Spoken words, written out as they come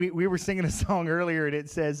We were singing a song earlier, and it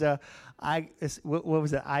says, what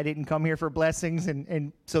was it? I didn't come here for blessings.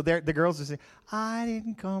 And so the girls are saying, I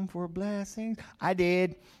didn't come for blessings. I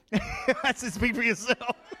did. That's just speak for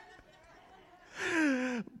yourself.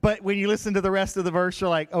 But when you listen to the rest of the verse, you're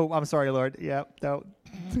like, oh, I'm sorry, Lord. Yeah, no.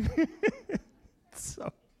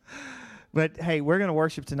 But hey, we're going to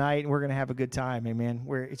worship tonight, and we're going to have a good time, amen.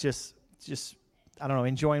 It's just, I don't know,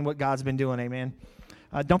 enjoying what God's been doing, amen.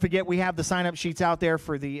 Don't forget, we have the sign-up sheets out there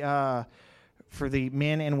for the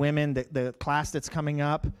men and women, the class that's coming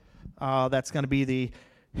up. That's going to be the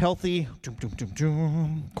healthy,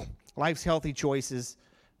 life's healthy choices.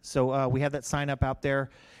 So we have that sign-up out there.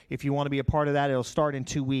 If you want to be a part of that, it'll start in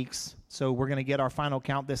 2 weeks. So we're going to get our final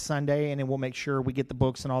count this Sunday, and then we'll make sure we get the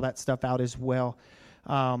books and all that stuff out as well,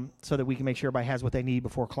 so that we can make sure everybody has what they need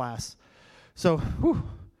before class. So, I don't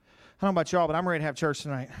know about y'all, but I'm ready to have church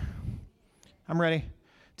tonight. I'm ready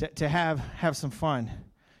to have some fun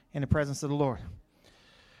in the presence of the Lord.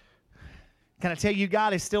 Can I tell you,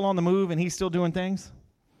 God is still on the move, and he's still doing things?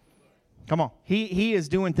 Come on. He is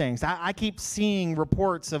doing things. I keep seeing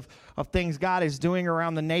reports of things God is doing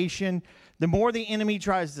around the nation. The more the enemy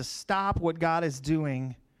tries to stop what God is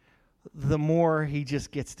doing, the more he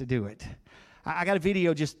just gets to do it. I got a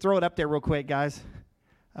video. Just throw it up there real quick, guys.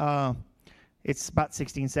 It's about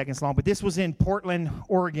 16 seconds long. But this was in Portland,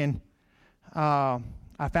 Oregon.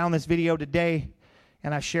 I found this video today,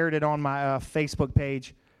 and I shared it on my Facebook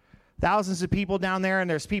page. Thousands of people down there, and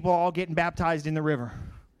there's people all getting baptized in the river.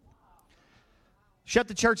 Shut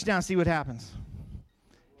the church down, see what happens.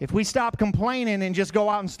 If we stop complaining and just go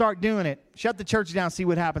out and start doing it, shut the church down, see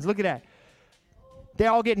what happens. Look at that.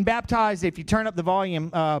 They're all getting baptized. If you turn up the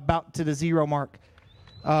volume about to the 0 mark,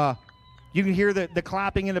 you can hear the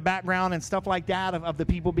clapping in the background and stuff like that of the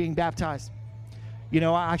people being baptized. You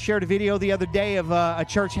know, I shared a video the other day of a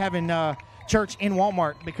church having church in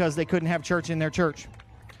Walmart because they couldn't have church in their church.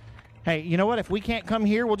 Hey, you know what? If we can't come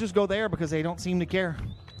here, we'll just go there because they don't seem to care.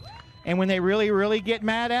 And when they really, really get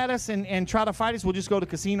mad at us and try to fight us, we'll just go to the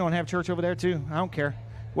casino and have church over there too. I don't care.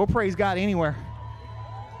 We'll praise God anywhere.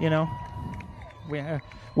 You know,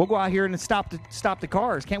 we'll go out here and stop the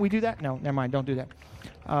cars. Can't we do that? No, never mind. Don't do that.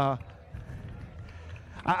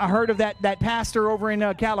 I heard of that pastor over in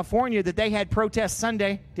California that they had protest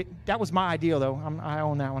Sunday. That was my idea, though. I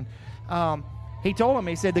own that one. He told them,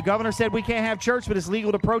 he said, the governor said we can't have church, but it's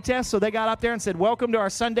legal to protest. So they got up there and said, welcome to our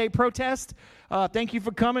Sunday protest. Thank you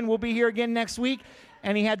for coming. We'll be here again next week.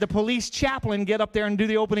 And he had the police chaplain get up there and do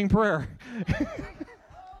the opening prayer.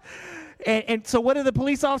 and so what are the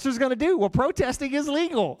police officers going to do? Well, protesting is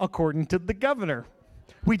legal, according to the governor.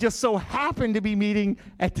 We just so happen to be meeting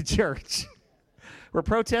at the church. We're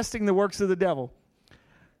protesting the works of the devil.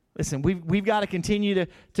 Listen, we've got to continue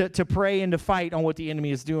to pray and to fight on what the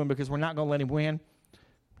enemy is doing because we're not going to let him win.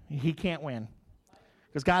 He can't win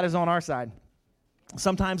because God is on our side.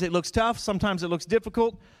 Sometimes it looks tough. Sometimes it looks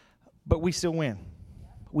difficult, but we still win.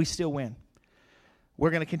 We still win.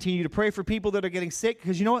 We're going to continue to pray for people that are getting sick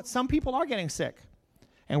because you know what? Some people are getting sick.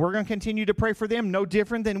 And we're going to continue to pray for them no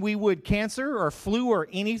different than we would cancer or flu or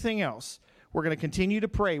anything else. We're going to continue to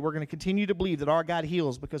pray. We're going to continue to believe that our God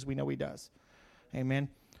heals because we know he does. Amen.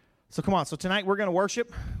 So come on. So tonight we're going to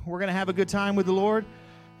worship. We're going to have a good time with the Lord,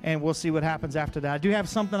 and we'll see what happens after that. I do have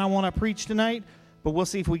something I want to preach tonight, but we'll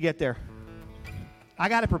see if we get there. I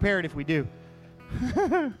got to prepare it if we do.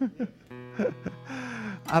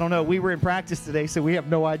 I don't know. We were in practice today, so we have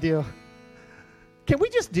no idea. Can we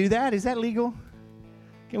just do that? Is that legal?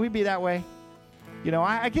 Can we be that way? You know,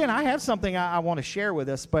 I have something I want to share with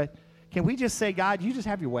us, but can we just say, God, you just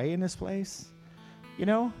have your way in this place? You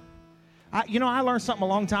know? I learned something a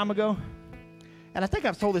long time ago, and I think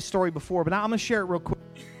I've told this story before, but I'm going to share it real quick.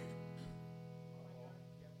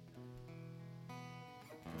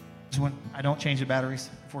 When I don't change the batteries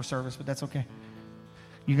before service, but that's okay.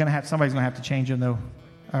 Somebody's going to have to change them, though,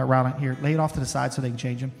 right here. Lay it off to the side so they can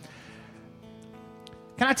change them.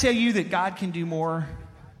 Can I tell you that God can do more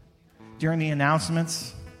during the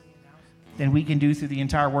announcements than we can do through the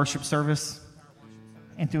entire worship service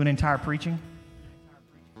and through an entire preaching?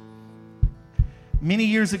 Many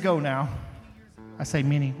years ago now, I say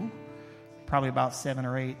many, probably about 7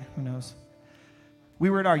 or 8, who knows.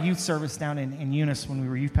 We were at our youth service down in Eunice when we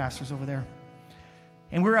were youth pastors over there.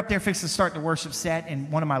 And we were up there fixing to start the worship set,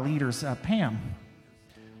 and one of my leaders, Pam,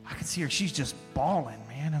 I could see her, she's just bawling,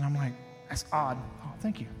 man. And I'm like, that's odd. Oh,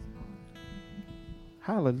 thank you.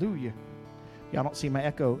 Hallelujah. Y'all don't see my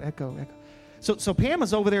echo. So Pam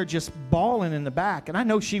is over there just bawling in the back, and I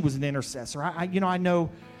know she was an intercessor. I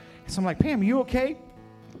know. So I'm like, Pam, are you okay?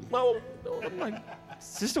 Well, I'm like,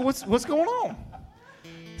 sister, what's going on?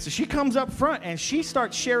 So she comes up front and she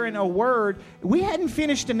starts sharing a word. We hadn't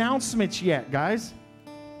finished announcements yet, guys.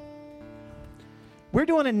 We're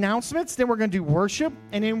doing announcements, then we're going to do worship,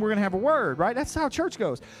 and then we're going to have a word, right? That's how church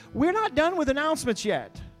goes. We're not done with announcements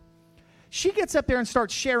yet. She gets up there and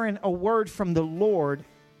starts sharing a word from the Lord.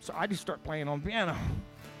 So I just start playing on piano.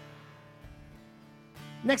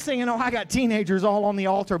 Next thing you know, I got teenagers all on the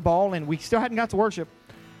altar bawling. We still hadn't got to worship.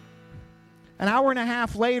 An hour and a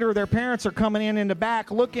half later, their parents are coming in the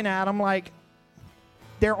back looking at them like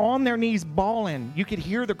they're on their knees bawling. You could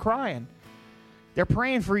hear the crying. They're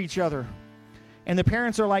praying for each other. And the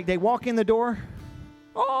parents are like, they walk in the door.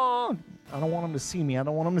 Oh, I don't want them to see me. I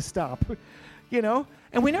don't want them to stop. You know?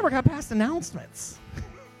 And we never got past announcements.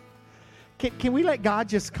 Can we let God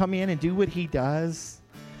just come in and do what he does?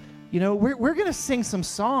 You know, we're going to sing some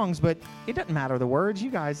songs, but it doesn't matter the words.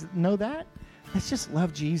 You guys know that. Let's just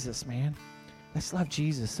love Jesus, man. Let's love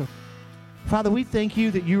Jesus. So, Father, we thank you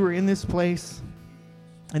that you are in this place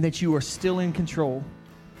and that you are still in control.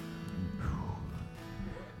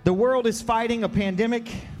 The world is fighting a pandemic.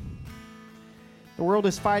 The world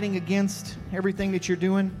is fighting against everything that you're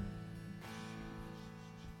doing.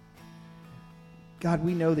 God,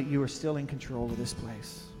 we know that you are still in control of this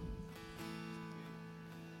place.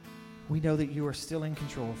 We know that you are still in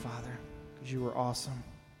control, Father, because you are awesome.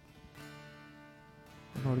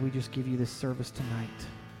 And Lord, we just give you this service tonight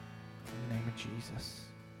in the name of Jesus.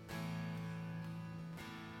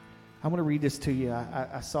 I'm going to read this to you.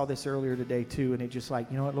 I saw this earlier today too, and it just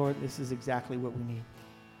like, you know what, Lord, this is exactly what we need.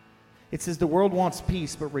 It says, the world wants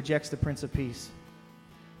peace, but rejects the Prince of Peace.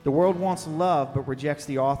 The world wants love, but rejects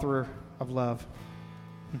the author of love.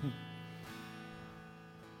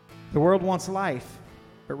 The world wants life,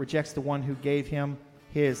 but rejects the one who gave him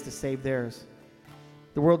his to save theirs.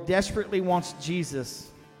 The world desperately wants Jesus,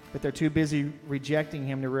 but they're too busy rejecting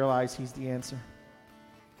him to realize he's the answer.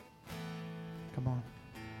 Come on.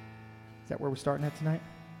 Is that where we're starting at tonight?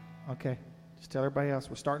 Okay. Just tell everybody else.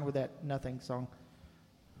 We're starting with that Nothing song.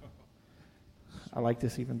 I like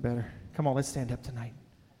this even better. Come on, let's stand up tonight.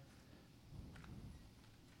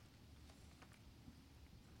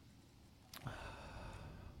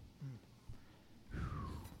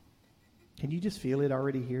 Can you just feel it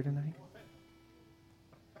already here tonight?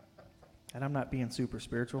 And I'm not being super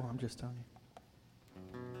spiritual. I'm just telling you.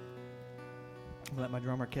 I'm going to let my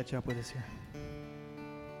drummer catch up with us here.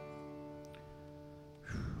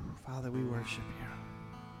 Father, we worship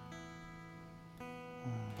you.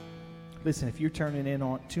 Listen, if you're tuning in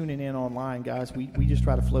online, guys, we just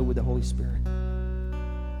try to flow with the Holy Spirit.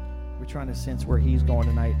 We're trying to sense where he's going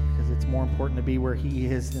tonight because it's more important to be where he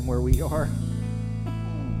is than where we are.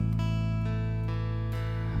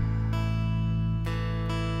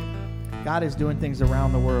 God is doing things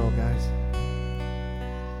around the world, guys.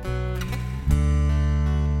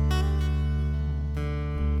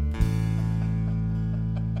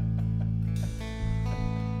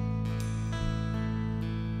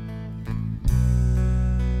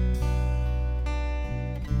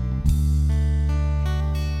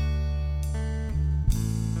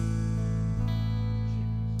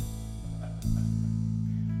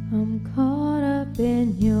 I'm caught up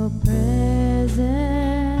in your presence.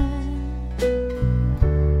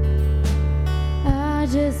 I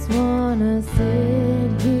just wanna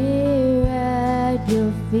sit here at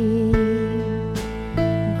your feet.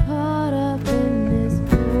 I'm caught up in this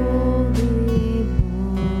holy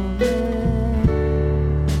moment.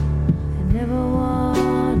 I never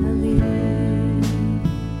wanna leave.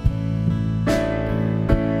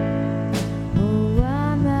 Oh,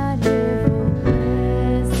 I'm not here for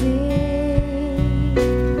blessing.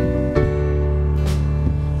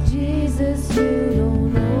 Jesus, you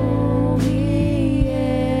don't know me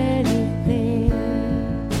anything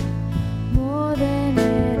more than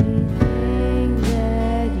anything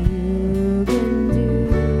that you can do.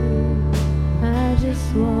 I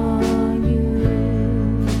just want you.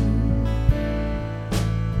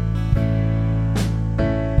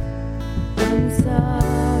 I'm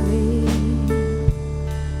sorry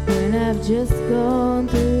when I've just gone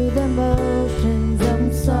through the motions.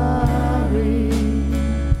 I'm sorry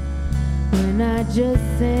when I just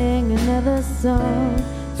sing another song.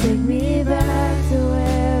 Take me back to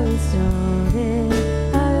where we started.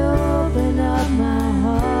 I open up my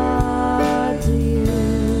heart to you.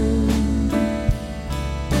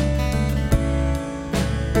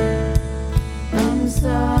 I'm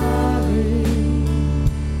sorry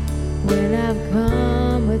when I've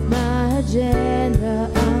come with my agenda.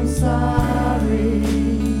 I'm sorry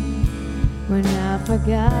when I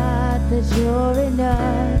forgot that you're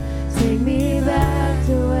enough. Take me back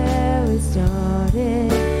to where we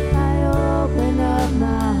started. I open up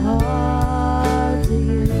my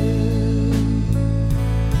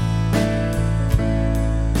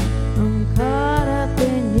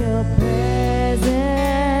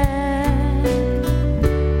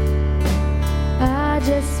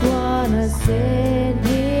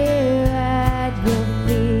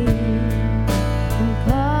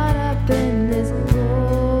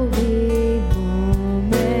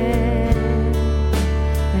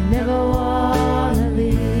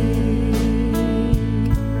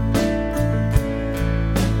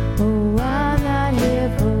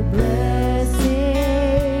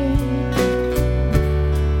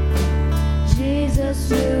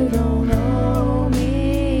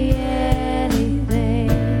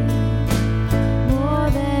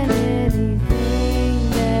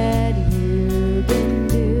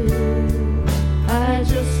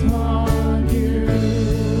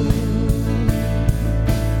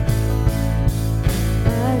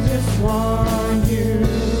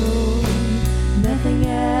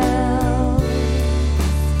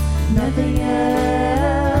Nothing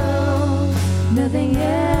else, nothing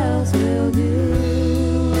else will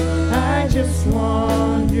do. I just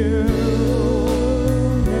want you.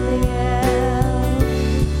 Nothing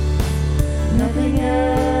else, nothing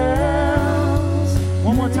else.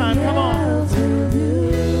 One more time, come on. else will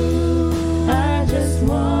do. I just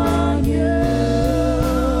want you.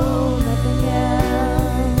 Nothing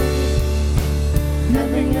else,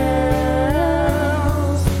 nothing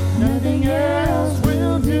else, nothing else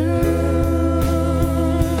will do.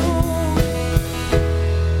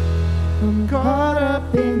 I'm caught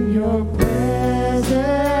up in your presence.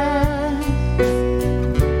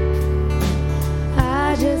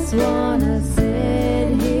 I just wanna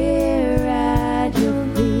sit here at your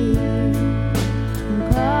feet.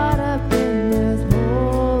 I'm caught up in this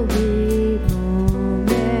holy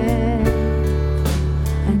moment.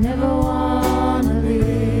 I never wanna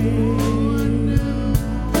leave.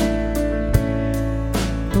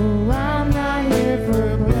 Oh, I'm not here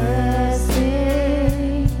for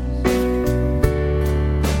blessings.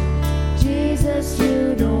 Jesus,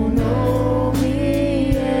 you don't owe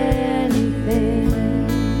me anything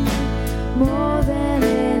more than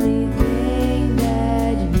anything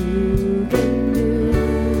that you can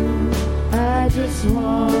do. I just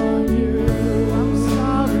want you. I'm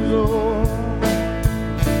sorry, Lord.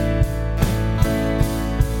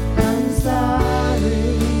 I'm sorry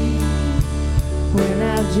when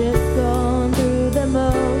I've just gone through the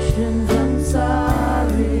motions. I'm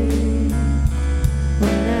sorry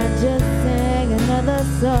when I just sang another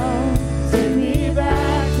song. Take me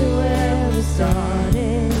back to where we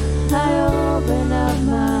started. I open up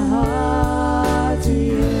my heart to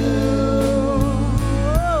you.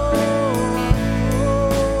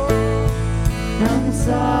 I'm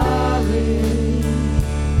sorry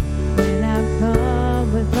when I've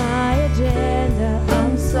come with my agenda.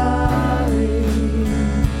 I'm sorry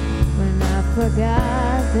when I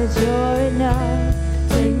forgot that you're enough.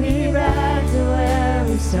 Take me back to where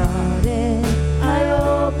we started. I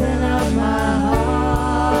open up my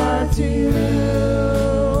heart to you.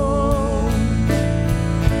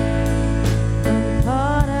 I'm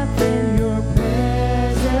caught up in your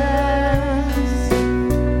presence.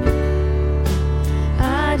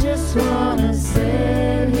 I just wanna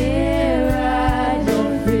sit here at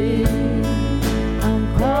your feet.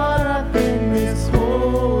 I'm caught up in this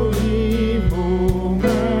holy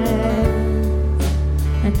moment.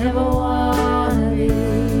 I never wanna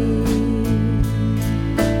leave.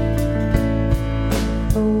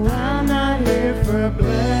 Oh, I'm not here for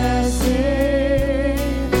blessings.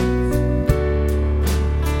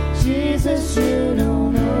 Jesus, you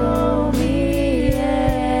don't owe me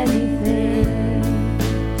anything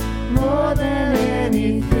more than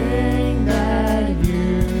anything that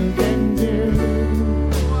you can do.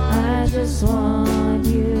 I just want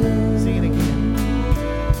you. Sing it again.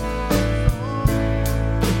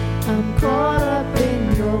 I'm caught up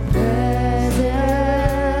in your presence.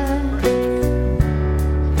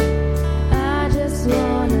 I just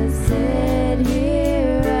wanna sit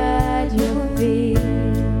here at your feet.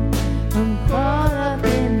 I'm caught up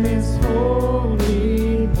in this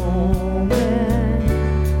holy moment.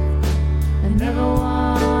 I never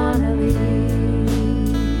wanna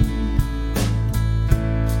leave.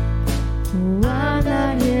 Oh, I'm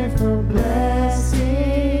not here for blessing.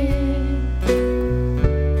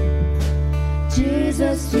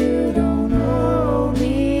 Jesus, you don't owe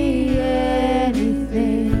me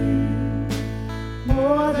anything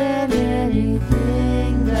more than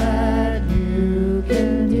anything that you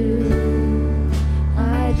can do.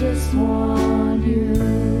 I just want you.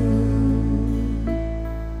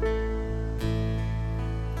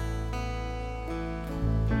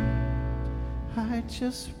 I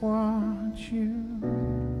just want you.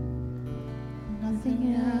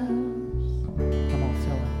 Nothing else, Come on,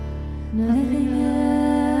 tell her. nothing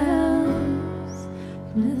else,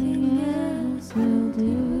 nothing else will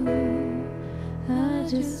do. I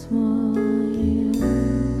just want you.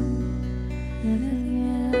 Nothing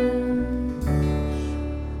else,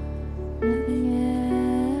 nothing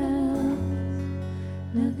else,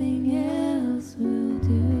 nothing else will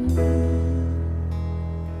do.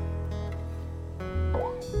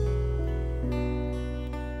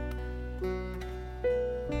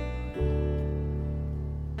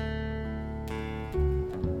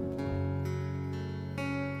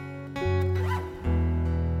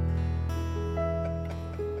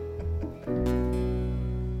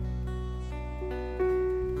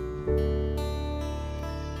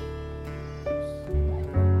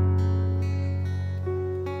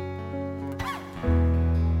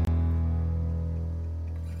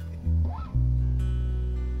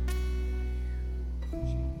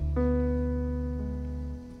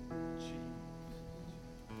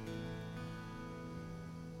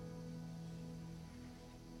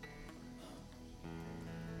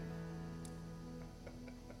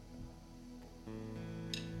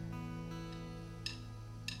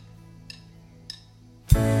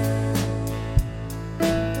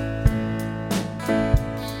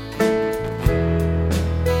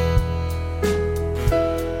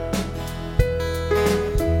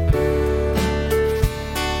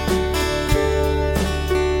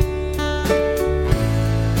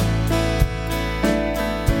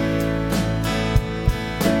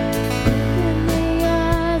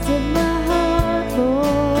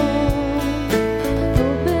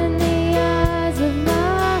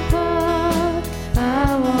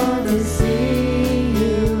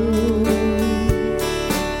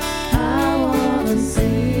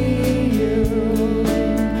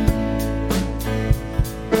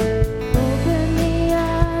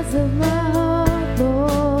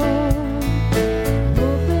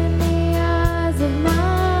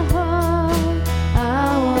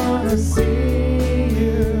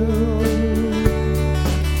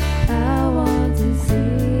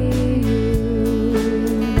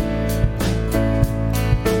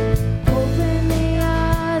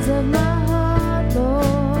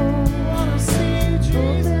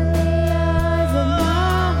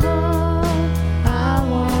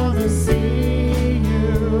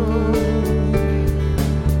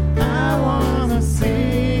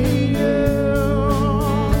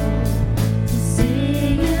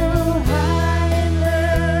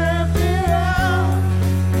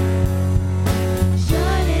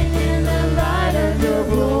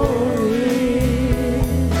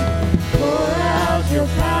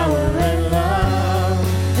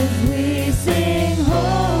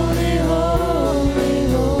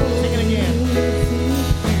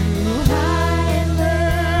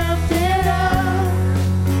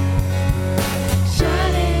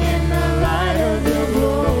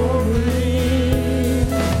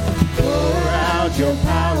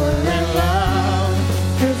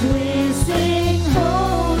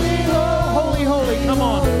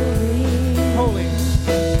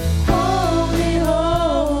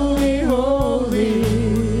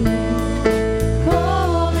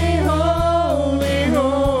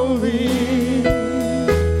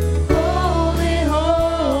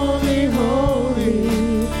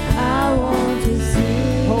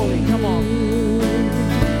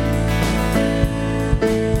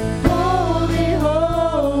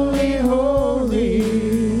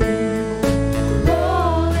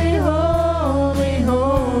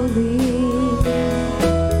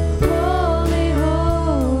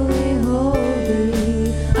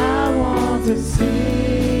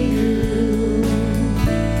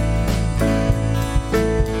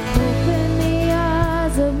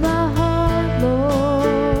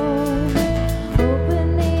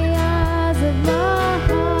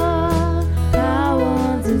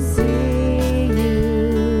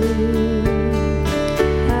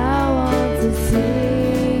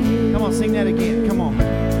 see you. Come on, sing that again. Come on.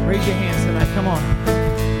 Raise your hands tonight. Come on.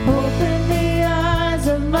 Open the eyes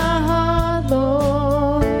of my heart,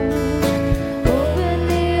 Lord. Open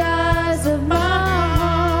the eyes of my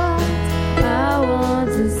heart. I want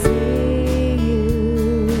to see you.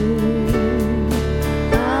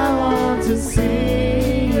 I want to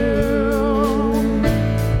see you.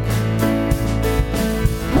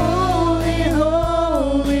 Holy,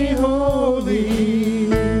 holy, holy.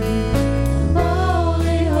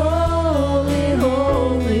 Holy, holy,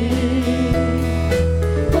 holy.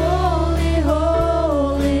 Holy,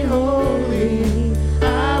 holy, holy. I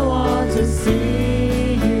want to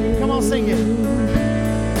see you. Come on, sing it.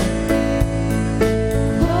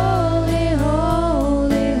 Holy,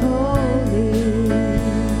 holy, holy.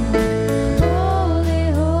 Holy,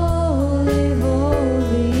 holy,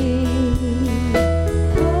 holy.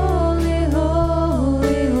 Holy,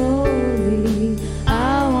 holy, holy. I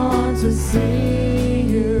want to see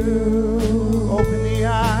you. Open the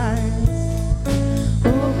eyes.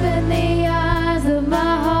 Open the eyes of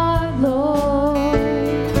my heart, Lord.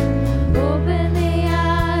 Open the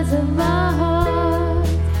eyes of my heart.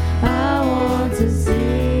 I want to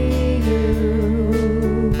see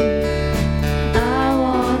you. I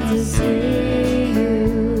want to see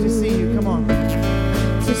you. To see you. Come on.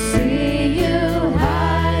 To see you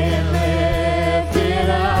high and lifted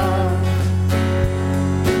up,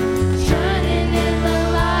 shining in the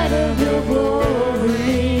light of your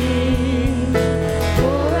glory.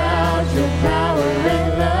 Pour out your power and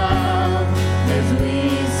love as we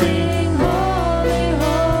sing holy,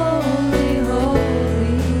 holy,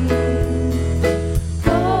 holy.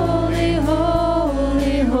 Holy,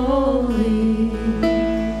 holy, holy.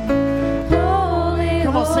 Holy,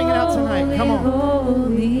 Come on, sing it out tonight. Come on.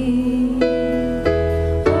 Holy,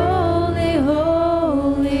 holy,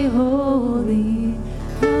 holy, holy.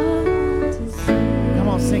 Come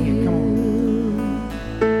on, sing it. Come on.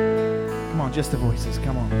 Come on, just the voices.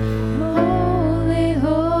 Come on. Holy,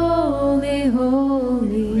 holy, We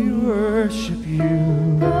holy. worship you.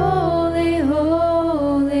 Holy,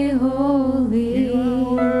 holy, You holy.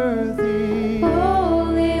 are worthy.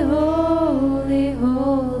 Holy, holy,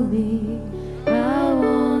 holy. I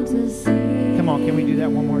want to see. Come on, can we do that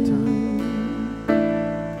one more time?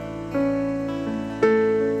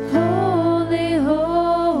 Holy,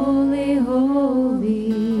 holy,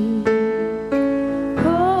 holy.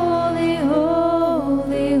 Holy,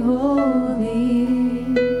 holy, holy.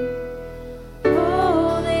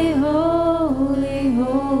 Holy, holy,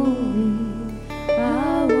 holy.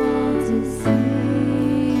 I want to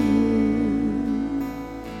see you.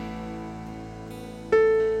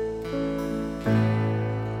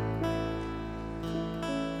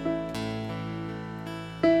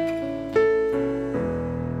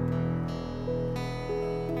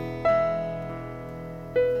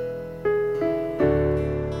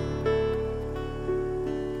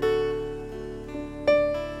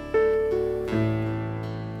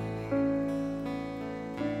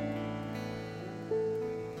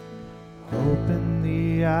 Open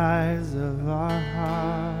the eyes of our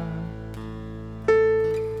heart.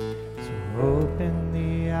 So open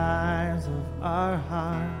the eyes of our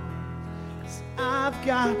heart. 'Cause I've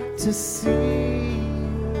got to see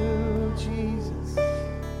you, Jesus.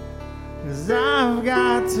 'Cause I've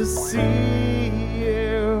got to see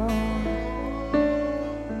you.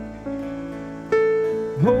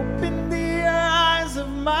 Open the eyes of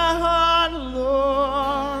my heart,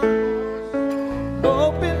 Lord.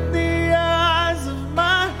 Open the eyes of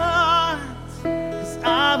my heart, 'cause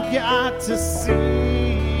I've got to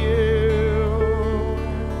see you.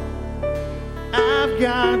 I've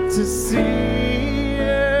got to see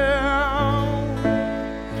you.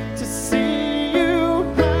 To see you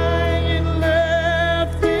high and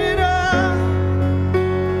lifted up,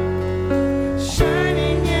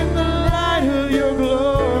 shining in the light of your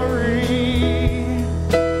glory.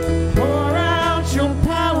 Pour out your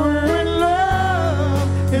power and love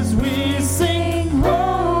as we sing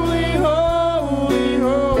holy, holy,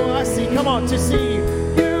 holy. I see, come on, to see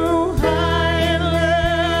you high and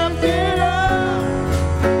lifted up,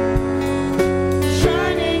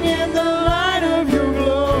 shining in the light of your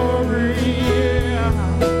glory.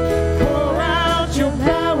 Pour out your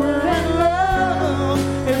power and love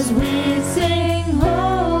as we sing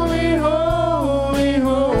holy, holy,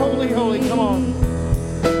 holy, holy. Come on.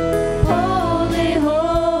 Holy,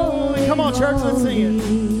 holy. Come on, church, let's sing it.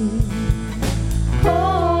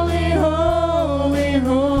 Holy, holy,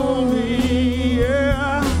 holy.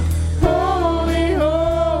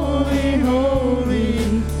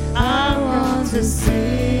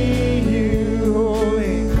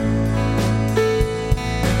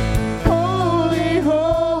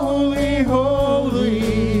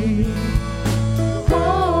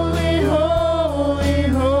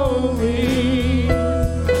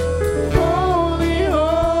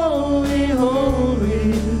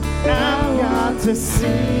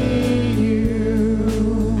 see you.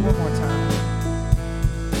 One more time.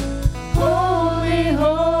 Holy,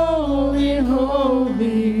 holy,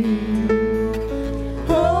 holy.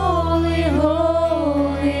 Holy,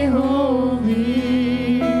 holy,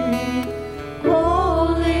 holy.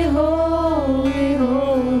 Holy, holy,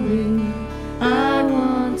 holy. I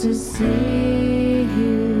want to see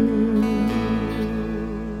you.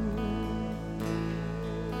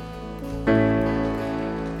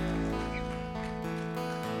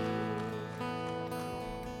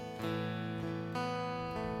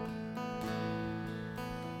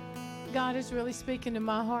 God is really speaking to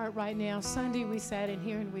my heart right now. Sunday we sat in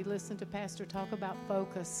here and we listened to Pastor talk about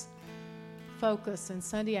focus. Focus. And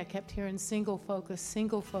Sunday I kept hearing single focus,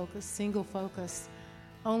 single focus, single focus.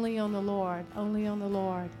 Only on the Lord, only on the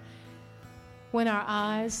Lord. When our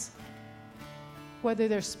eyes, whether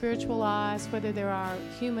they're spiritual eyes, whether they're our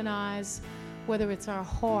human eyes, whether it's our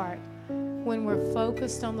heart, when we're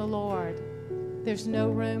focused on the Lord, there's no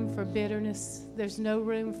room for bitterness. There's no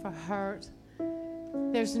room for hurt.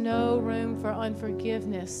 There's no room for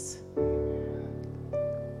unforgiveness.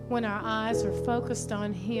 When our eyes are focused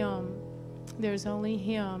on Him, there's only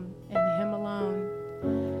Him and Him alone.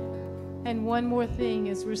 And one more thing,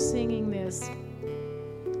 as we're singing this,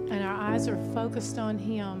 and our eyes are focused on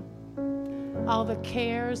Him, all the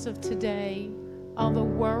cares of today, all the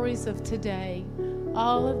worries of today,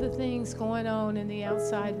 all of the things going on in the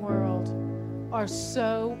outside world are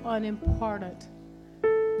so unimportant,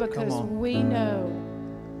 because we know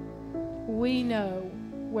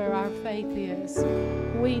where our faith is.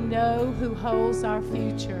 We know who holds our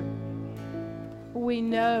future. We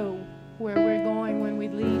know where we're going when we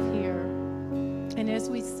leave here. And as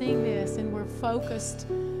we sing this and we're focused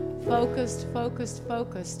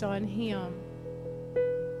on Him,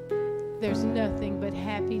 there's nothing but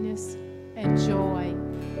happiness and joy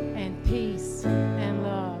and peace and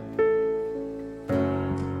love.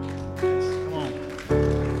 Come on.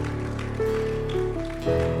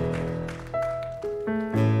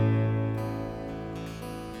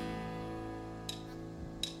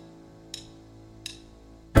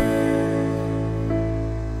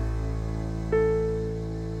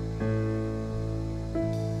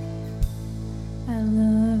 I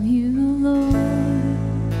love you, Lord.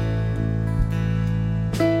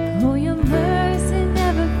 Oh, your mercy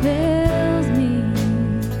never fails me.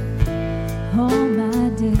 All my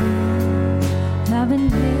days I've been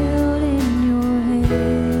held in your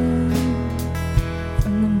hand.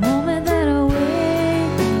 From the moment that I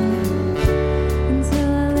wake until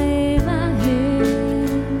I lay my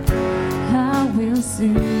head, I will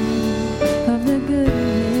sing of the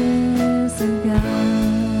goodness of God.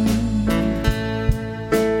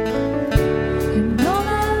 And all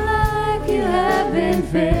my life you have been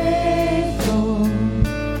faithful.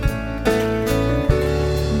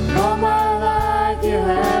 And all my life you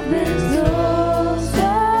have been so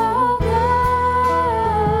good.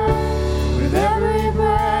 With every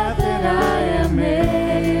breath that I am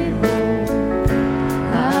able,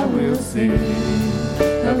 I will sing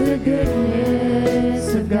of the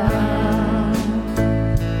goodness of God.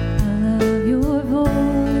 I love your voice.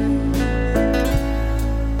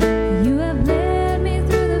 You have led me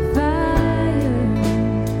through the fire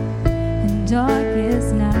and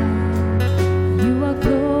darkest night. You are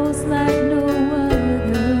close like no other.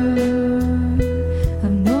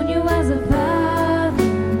 I've known you as a father.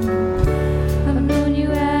 I've known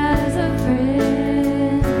you as a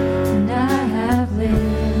friend. And I have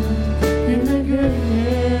lived in the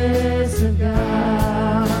goodness of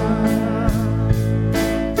God.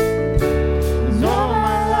 'Cause all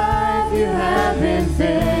my life you have been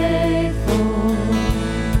faithful.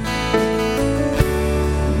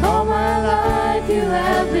 All my life you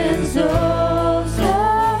have been so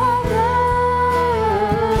good.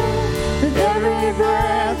 With every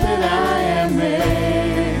breath that I am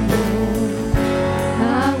able,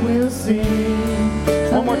 I will sing.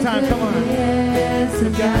 One more time, come on. Goodness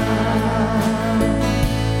of God.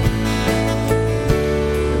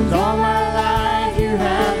 'Cause all my life you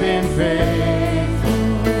have been faithful.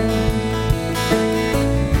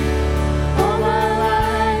 All my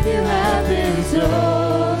life you have been so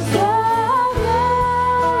good.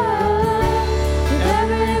 With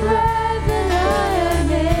every breath that I am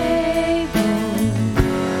able,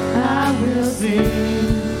 I will sing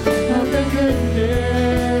of the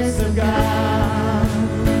goodness of God.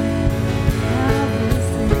 I will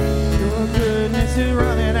sing. Your goodness is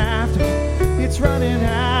running after me. It's running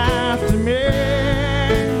after me.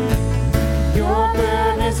 Your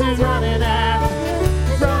goodness is running after me.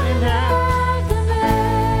 It's running after me.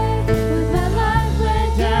 With my life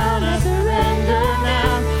laid down, I surrender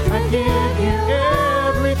now. I give you everything.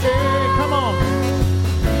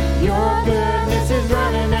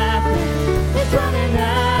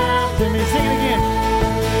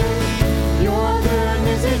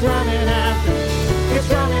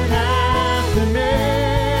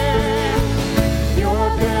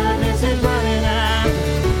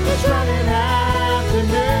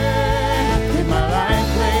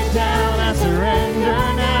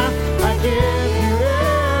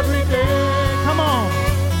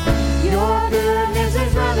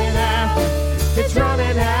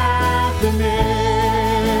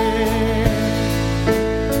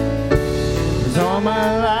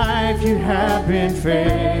 been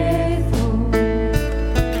faithful.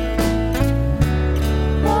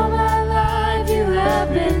 All my life you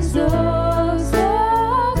have been so,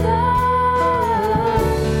 so good.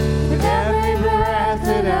 With every breath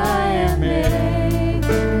that I am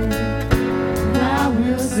able, I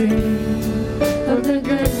will sing of the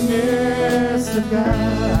goodness of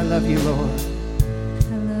God. I love you, Lord.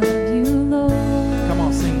 I love you, Lord. Come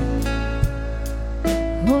on, sing it.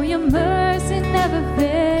 Oh, your mercy never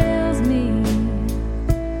fails me.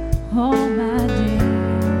 All my days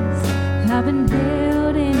I've been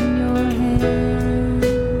held in your hand.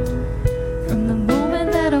 From the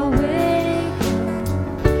moment that I wake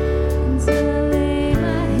until I lay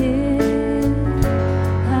my head,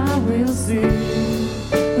 I will sing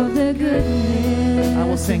of the goodness. I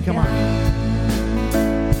will sing, come on.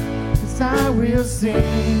 Yes, I will sing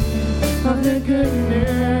of the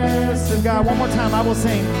goodness of God. One more time, I will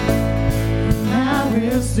sing. I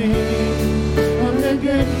will sing of the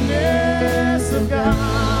goodness of God.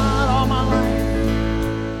 All my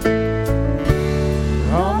life,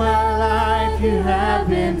 all my life you have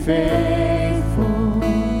been faithful.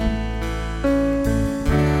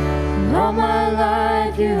 All my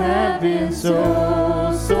life you have been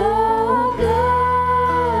so, so good.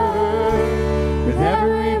 With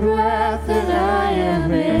every breath that I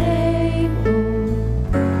am able,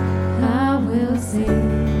 I will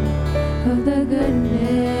sing of the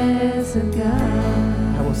goodness of God.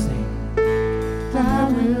 I will sing.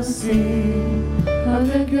 I will sing of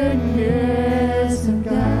the goodness of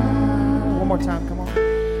God. One more time, come on.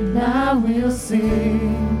 I will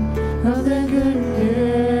sing of the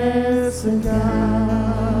goodness of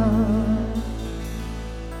God.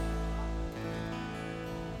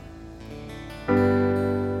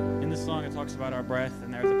 In this song, it talks about our breath,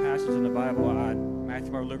 and there's a passage in the Bible,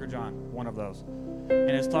 Matthew, Mark, Luke, or John, one of those.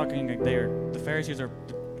 And it's talking there, the Pharisees are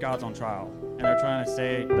God's on trial, and they're trying to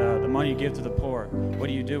say, the money you give to the poor, what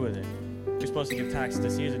do you do with it? You're supposed to give tax to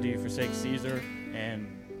Caesar. Do you forsake Caesar? And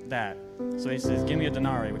that. So he says, give me a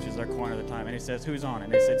denarii, which is their coin of the time. And he says, who's on it?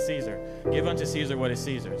 And they said, Caesar. Give unto Caesar what is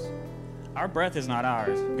Caesar's. Our breath is not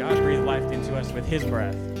ours. God breathed life into us with his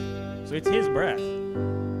breath. So it's his breath.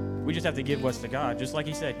 We just have to give what's to God. Just like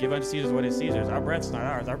he said, give unto Caesar what is Caesar's. Our breath's not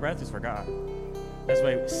ours. Our breath is for God. That's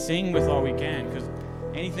why we sing with all we can, because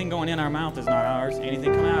anything going in our mouth is not ours.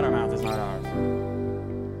 Anything coming out our mouth is not ours.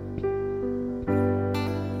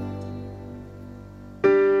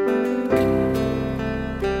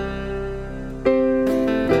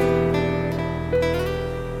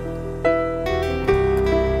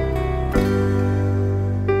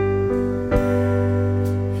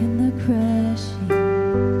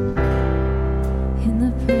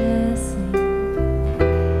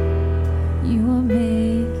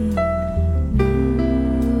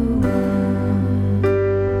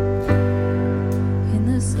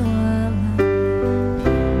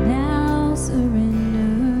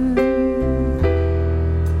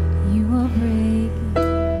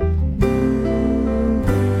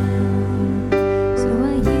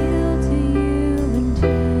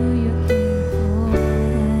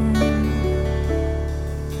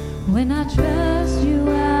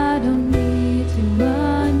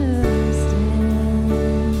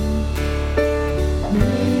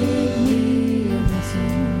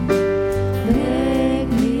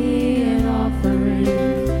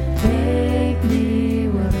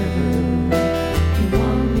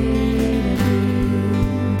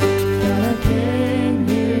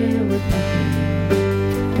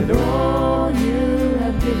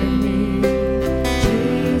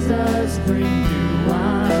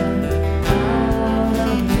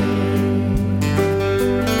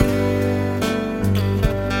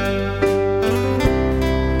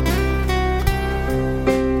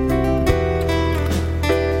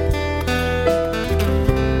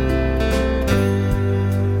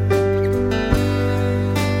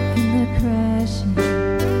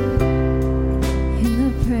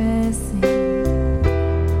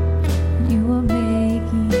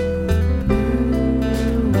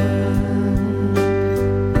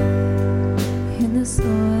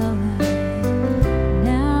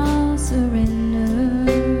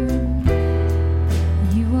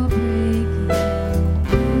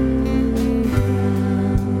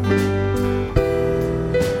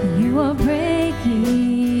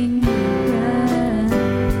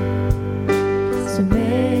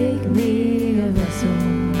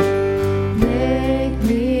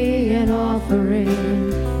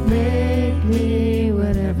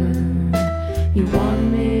 You want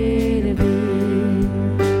me to be.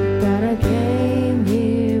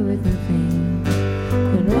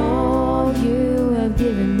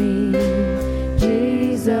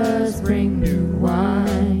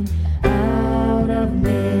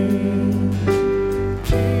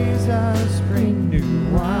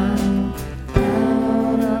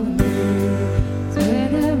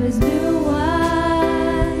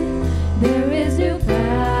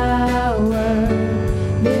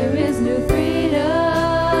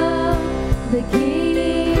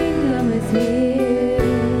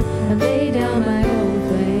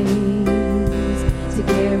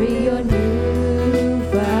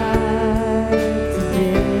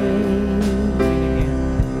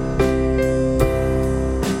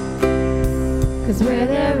 'Cause where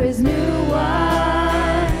there is new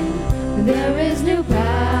wine, there is new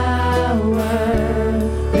power,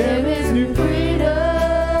 there is new freedom.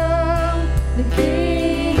 The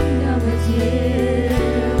kingdom is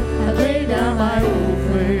here. I lay down my old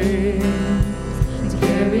flames to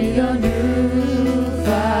carry your new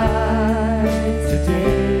fight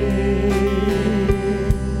today.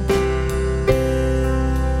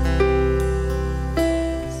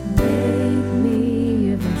 So make me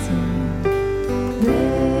a vessel,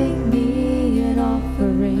 make me an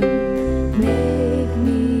offering, make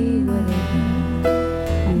me whatever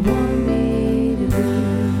you want me to be.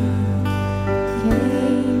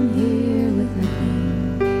 Came here with nothing,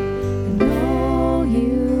 and all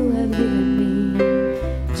you have given me.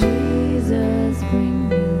 Jesus, bring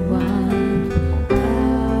new wine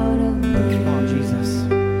out of me. Come on, Jesus.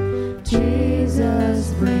 Jesus,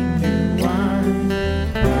 bring new wine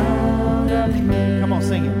out of me. Come on,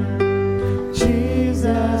 sing it.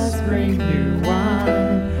 Jesus, bring new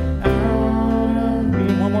wine out of me.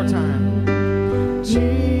 One more time.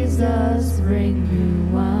 Jesus, bring new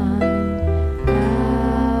wine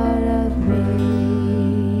out of me.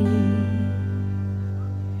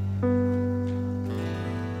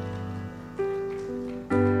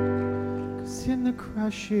 It's in the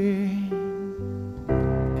crushing,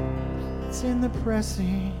 it's in the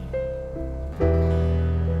pressing.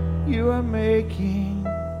 You are making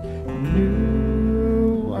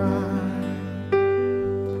new wine.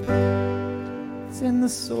 It's in the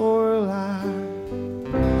soil I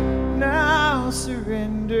now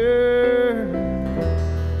surrender.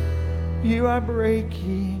 You are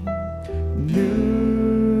breaking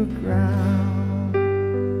new ground.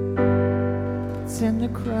 It's in the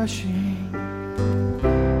crushing,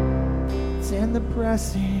 it's in the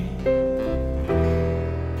pressing.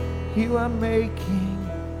 You are making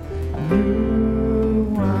new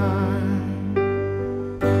wine.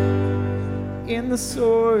 In the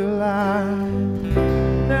soil I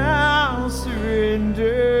now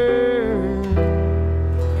surrender.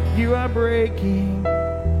 You are breaking.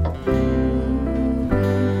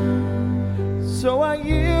 So I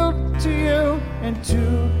yield to you and to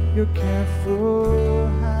your careful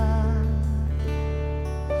hand.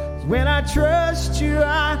 When I trust you,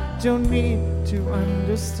 I don't need to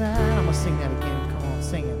understand. I'm gonna sing that again. Come on,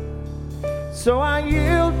 sing it. So I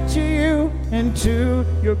yield to you and to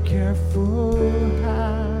your careful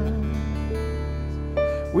hand.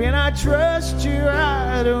 When I trust you,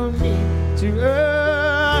 I don't need to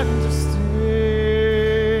understand.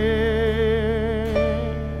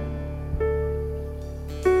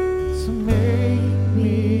 So make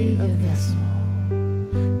me a vessel,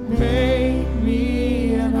 make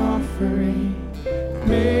me an offering,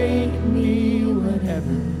 make me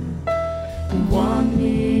whatever you want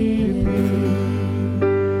me to be.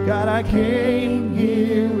 God, I came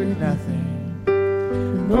here with nothing,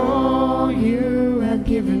 and all you have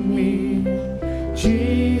given me.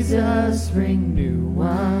 Jesus, bring new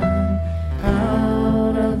wine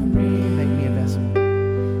out of me. Make me a vessel.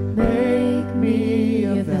 Make me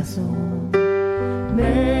a vessel.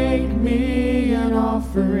 Make me an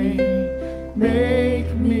offering.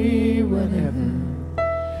 Make me whatever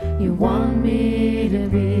you want me to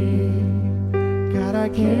be. God, I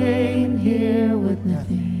came here with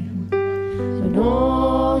nothing, and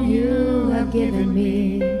all you have given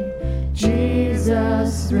me.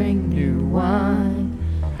 Jesus, bring new wine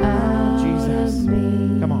out Jesus. of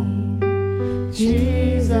me. Come on.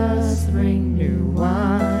 Jesus, bring new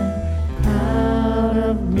wine out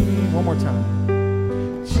of me. One more time.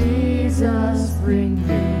 Jesus, bring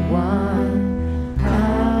new wine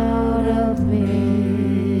out of me.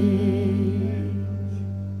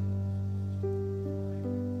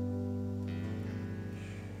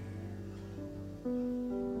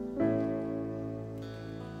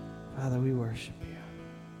 Father, we worship you.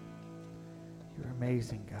 You're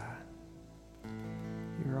amazing, God.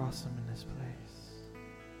 You're awesome in this place.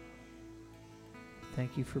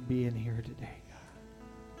 Thank you for being here today, God.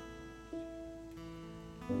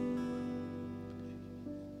 We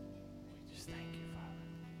just thank you, Father.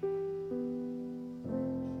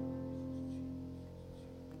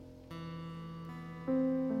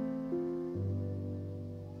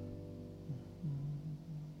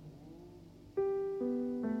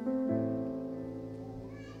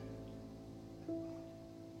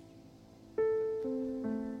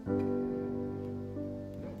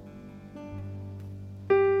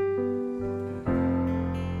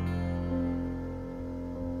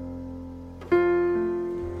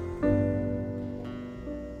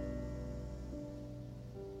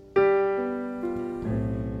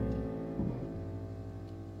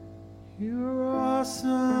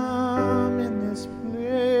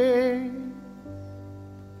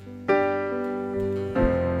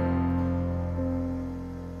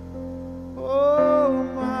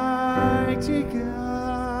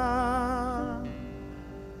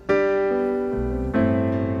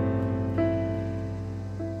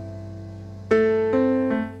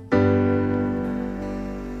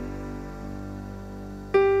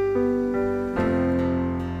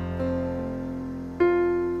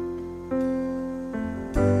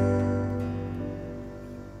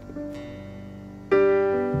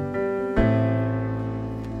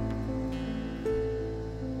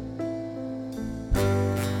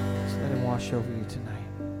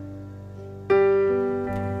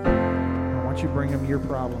 Him your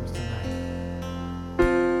problems tonight.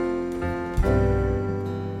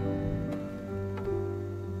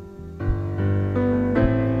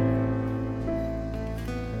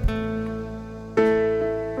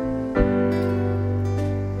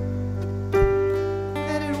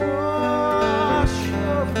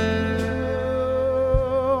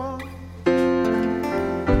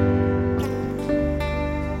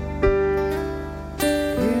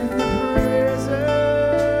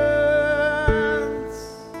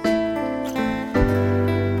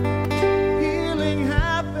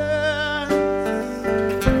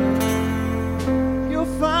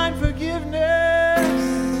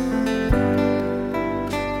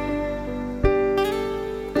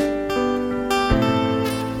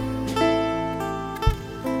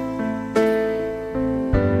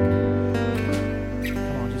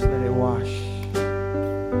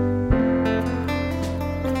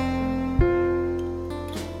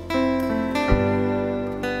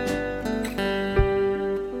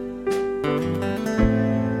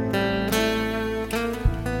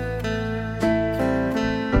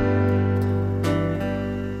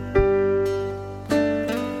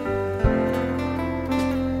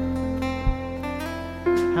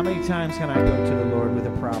 How many times can I go to the Lord with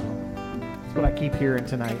a problem? That's what I keep hearing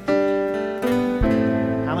tonight.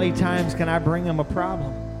 How many times can I bring Him a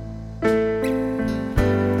problem? I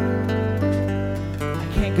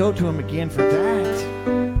can't go to Him again for that.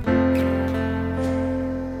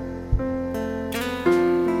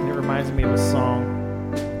 And it reminds me of a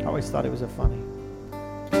song. I always thought it was a funny.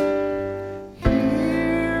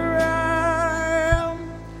 Here I am,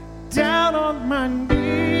 down on my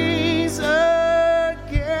knees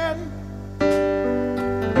again,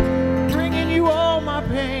 bringing you all my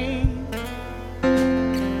pain,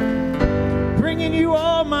 bringing you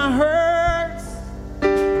all my hurts.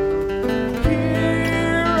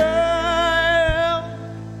 Here I am,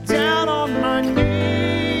 down on my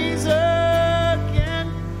knees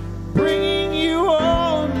again, bringing you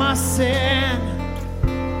all my sin,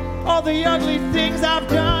 all the ugly things I've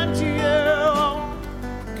done to you.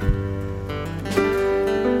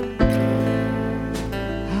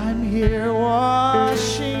 I'm here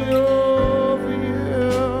washing over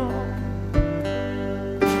you,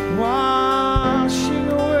 washing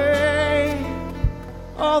away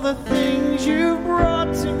all the things you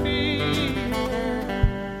brought to me.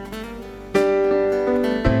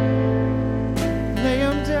 Lay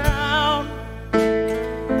them down,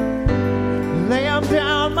 lay them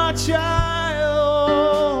down, my child.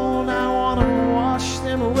 I want to wash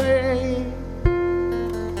them away.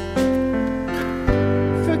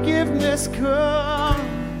 Forgiveness comes.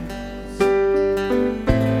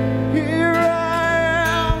 Here I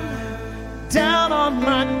am, down on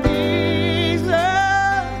my knees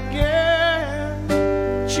again,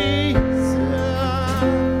 Jesus.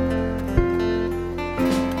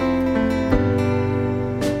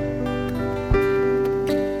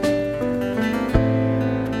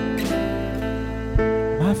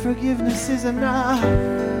 My forgiveness is enough.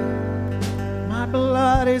 My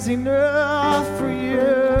blood is enough for you.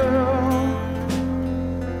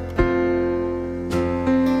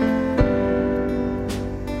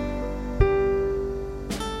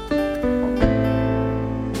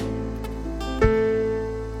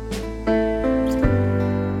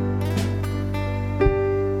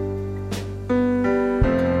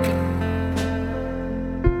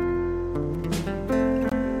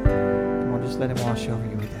 Come on, just let Him wash over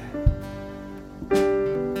you with that.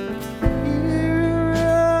 Here I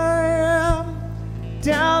am,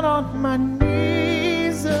 down on my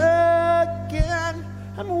knees again.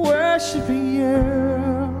 I'm worshiping you,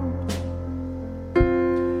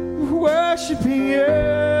 worshiping you.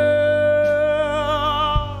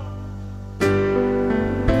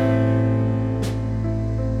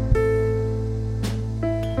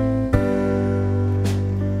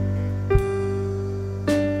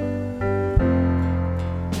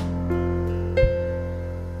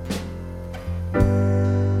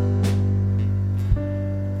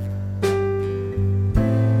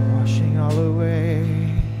 Washing all away,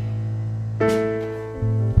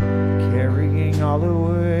 carrying all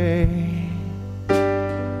away,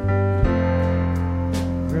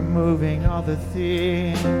 removing all the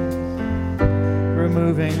things,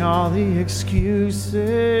 removing all the excuses.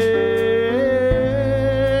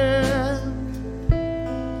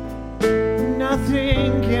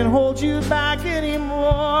 Nothing can hold you back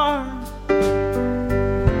anymore.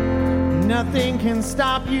 Nothing can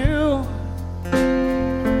stop you.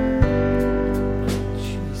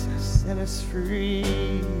 Jesus, set us free.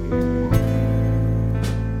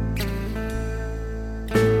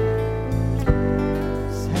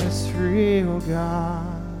 Set us free, oh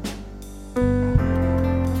God.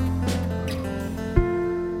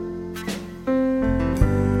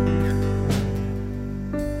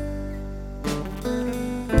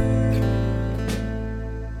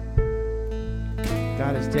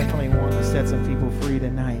 God is definitely wanting to set some people free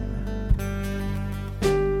tonight.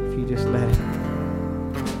 If you just let Him.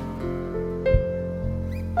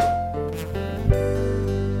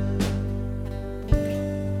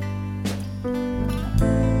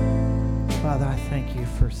 Father, I thank you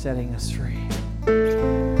for setting us free.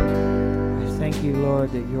 I thank you,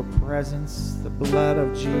 Lord, that your presence, the blood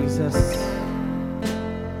of Jesus,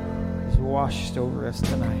 is washed over us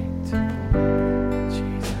tonight.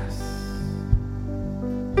 Jesus.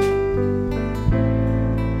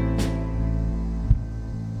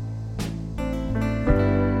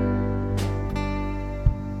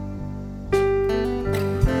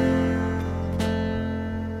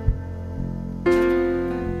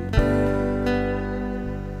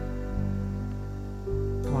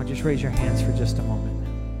 Just raise your hands for just a moment.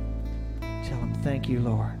 Tell Him, thank you,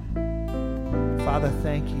 Lord. Father,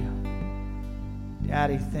 thank you.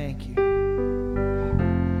 Daddy, thank you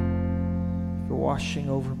for washing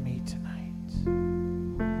over me tonight,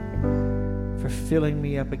 for filling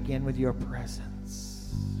me up again with your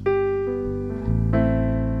presence.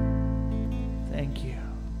 Thank you.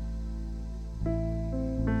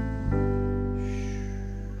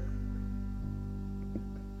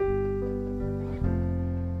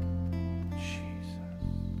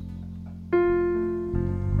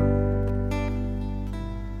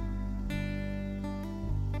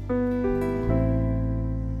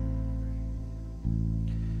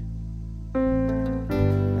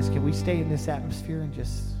 Stay in this atmosphere and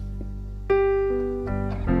just hang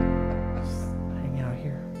out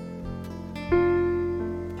here.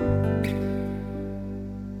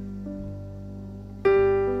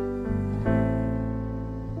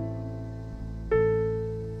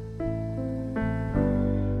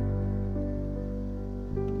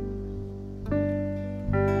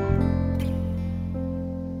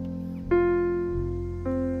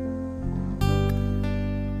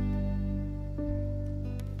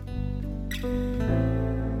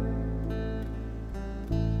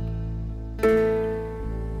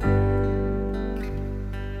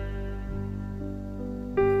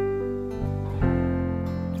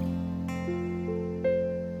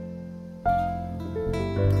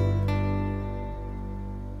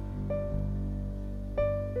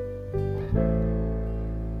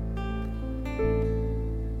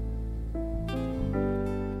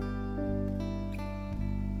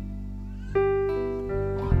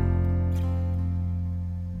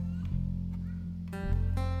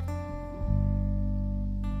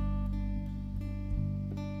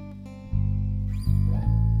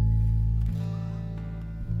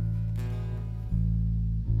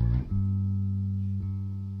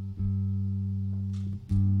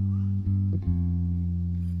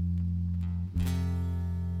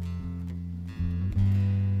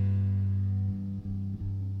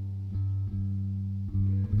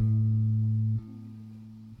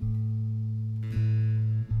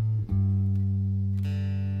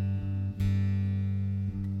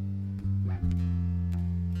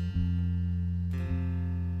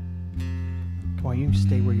 Well, you can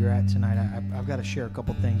stay where you're at tonight. I've got to share a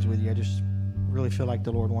couple things with you. I just really feel like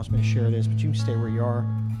the Lord wants me to share this, but you can stay where you are.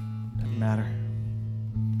 Doesn't matter.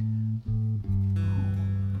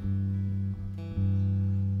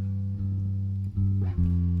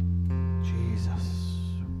 Jesus.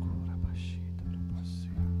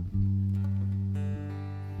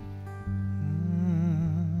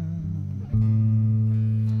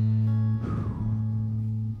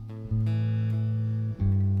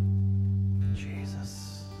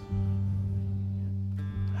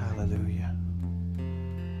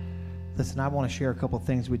 Listen, I want to share a couple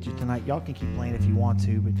things with you tonight. Y'all can keep playing if you want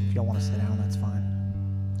to, but if y'all want to sit down, that's fine.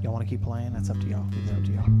 Y'all want to keep playing? That's up to y'all. Leave that up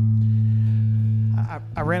to y'all.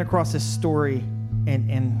 I ran across this story,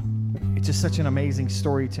 and it's just such an amazing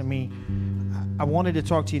story to me. I wanted to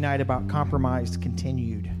talk to you tonight about compromised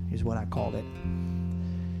continued, is what I called it.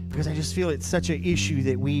 Because I just feel it's such an issue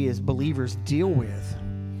that we as believers deal with.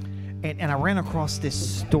 And I ran across this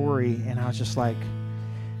story, and I was just like,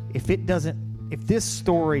 if this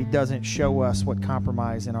story doesn't show us what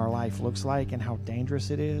compromise in our life looks like and how dangerous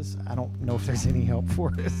it is, I don't know if there's any help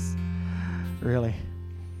for us, really.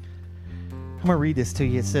 I'm going to read this to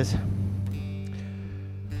you. It says,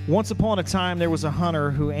 once upon a time, there was a hunter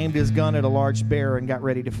who aimed his gun at a large bear and got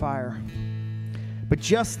ready to fire. But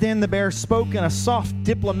just then, the bear spoke in a soft,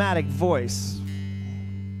 diplomatic voice.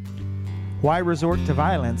 Why resort to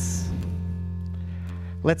violence?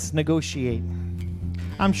 Let's negotiate.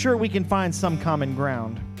 I'm sure we can find some common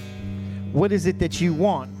ground. What is it that you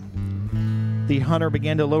want? The hunter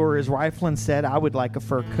began to lower his rifle and said, I would like a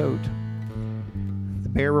fur coat. The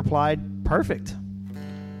bear replied, perfect.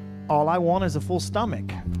 All I want is a full stomach.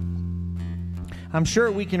 I'm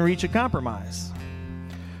sure we can reach a compromise.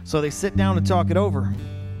 So they sit down to talk it over.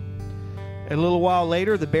 A little while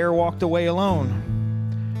later, the bear walked away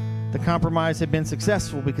alone. The compromise had been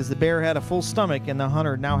successful because the bear had a full stomach and the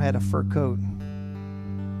hunter now had a fur coat.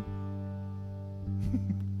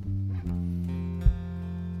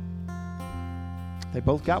 They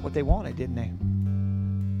both got what they wanted, didn't they?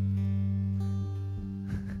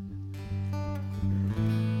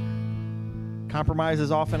 Compromise is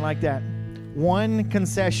often like that. One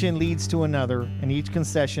concession leads to another, and each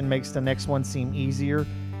concession makes the next one seem easier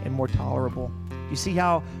and more tolerable. You see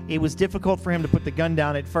how it was difficult for him to put the gun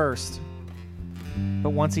down at first.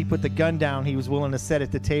 But once he put the gun down, he was willing to sit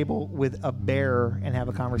at the table with a bear and have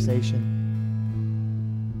a conversation.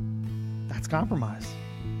 That's compromise.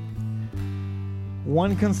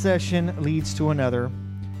 One concession leads to another.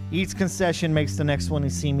 Each concession makes the next one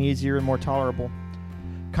seem easier and more tolerable.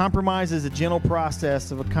 Compromise is a gentle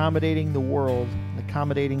process of accommodating the world,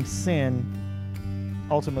 accommodating sin,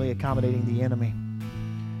 ultimately accommodating the enemy.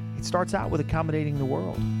 It starts out with accommodating the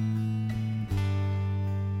world.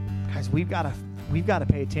 Guys, we've got to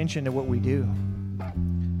pay attention to what we do.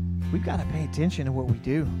 We've got to pay attention to what we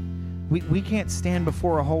do. We can't stand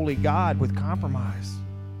before a holy God with compromise.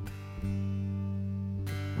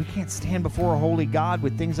 We can't stand before a holy God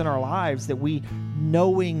with things in our lives that we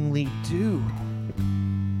knowingly do.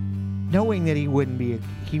 Knowing that he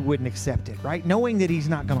wouldn't accept it, right? Knowing that he's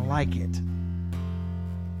not going to like it.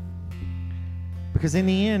 Because in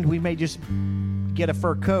the end, we may just get a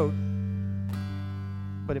fur coat,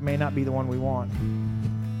 but it may not be the one we want.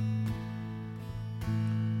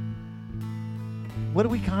 What are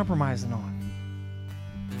we compromising on?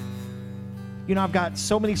 You know, I've got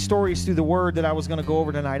so many stories through the Word that I was going to go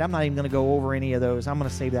over tonight. I'm not even going to go over any of those. I'm going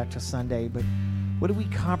to save that to Sunday. But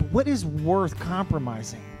what is worth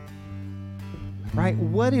compromising? Right?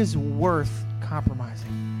 What is worth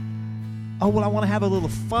compromising? Oh, well, I want to have a little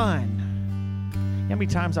fun. You know how many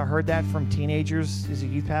times I heard that from teenagers as a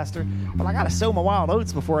youth pastor? Well, I got to sow my wild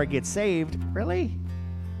oats before I get saved. Really?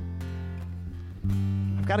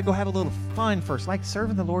 I've got to go have a little fun first. Like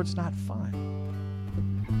serving the Lord's not fun.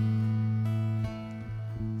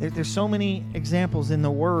 There's so many examples in the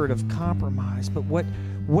Word of compromise, but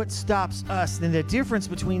what stops us? And the difference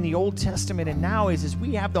between the Old Testament and now is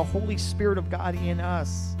we have the Holy Spirit of God in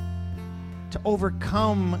us to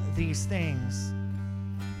overcome these things.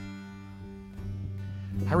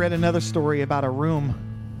 I read another story about a room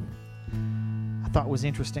I thought was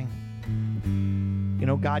interesting. You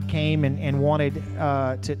know, God came and wanted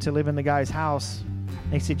to live in the guy's house.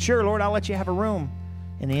 And he said, sure, Lord, I'll let you have a room.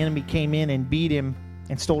 And the enemy came in and beat him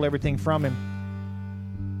and stole everything from him.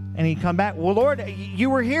 And he'd come back, well, Lord, you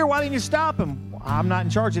were here. Why didn't you stop him? Well, I'm not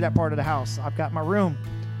in charge of that part of the house. I've got my room.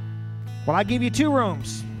 Well, I give you 2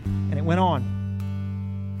 rooms. And it went on.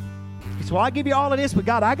 He said, well, I give you all of this, but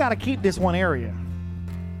God, I got to keep this one area.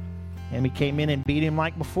 And he came in and beat him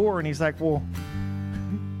like before. And he's like, well,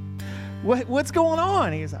 what's going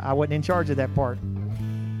on? He's like, I wasn't in charge of that part.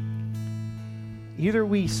 Either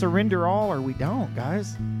we surrender all or we don't,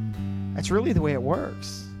 guys. That's really the way it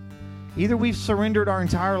works. Either we've surrendered our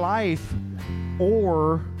entire life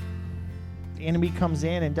or the enemy comes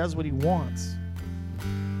in and does what he wants.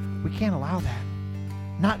 We can't allow that.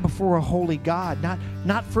 Not before a holy God.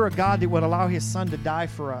 Not for a God that would allow his son to die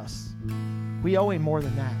for us. We owe him more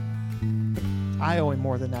than that. I owe him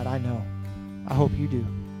more than that, I know. I hope you do.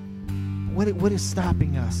 What is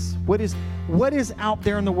stopping us? What is out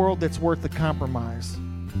there in the world that's worth the compromise?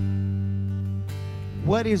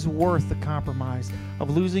 What is worth the compromise of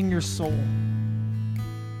losing your soul?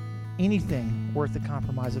 Anything worth the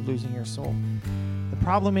compromise of losing your soul. The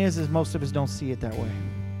problem is most of us don't see it that way.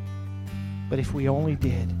 But if we only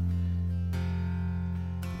did.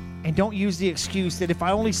 And don't use the excuse that if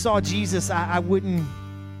I only saw Jesus, I wouldn't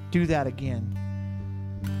do that again.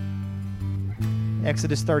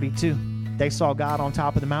 Exodus 32. They saw God on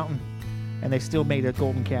top of the mountain, and they still made a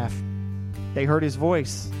golden calf. They heard his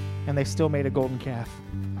voice, and they still made a golden calf.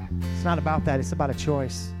 It's not about that. It's about a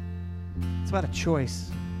choice. It's about a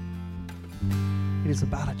choice. It is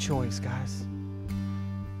about a choice, guys.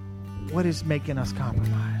 What is making us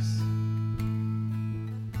compromise?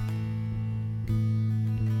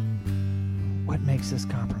 What makes us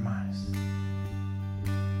compromise?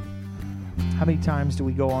 How many times do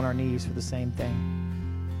we go on our knees for the same thing?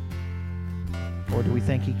 Or do we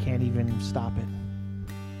think he can't even stop it?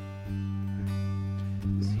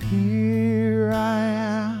 Here I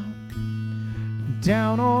am,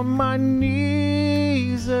 down on my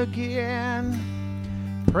knees again,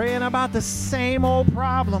 praying about the same old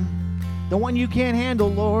problem, the one you can't handle,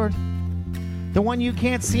 Lord, the one you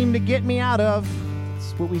can't seem to get me out of.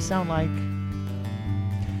 That's what we sound like.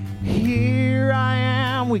 Here I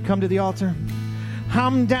am, we come to the altar.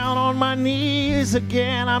 I'm down on my knees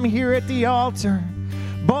again. I'm here at the altar,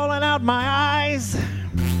 bawling out my eyes.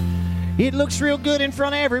 It looks real good in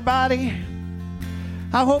front of everybody.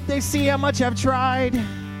 I hope they see how much I've tried.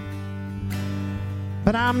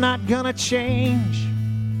 But I'm not gonna change.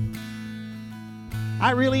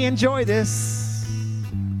 I really enjoy this.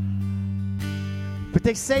 But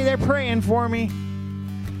they say they're praying for me.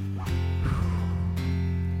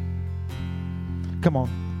 Come on.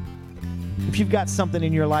 If you've got something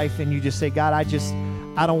in your life and you just say, God, I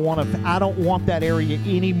don't want that area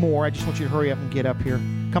anymore. I just want you to hurry up and get up here.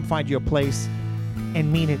 Come find you a place and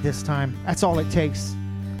mean it this time. That's all it takes,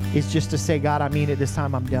 is just to say, God, I mean it this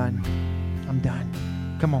time. I'm done. I'm done.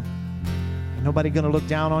 Come on. Ain't nobody going to look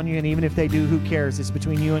down on you, and even if they do, who cares? It's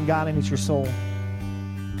between you and God, and it's your soul.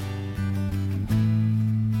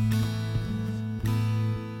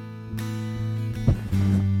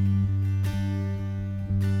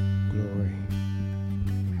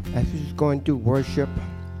 As we was going through worship,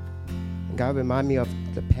 God reminded me of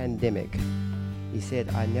the pandemic. He said,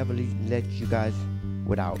 I never let you guys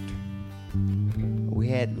without. We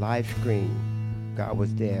had live stream. God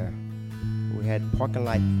was there. We had parking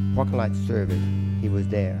lot service. He was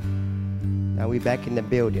there. Now we back in the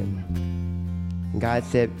building. And God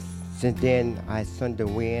said, since then I sent the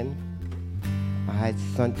wind, I had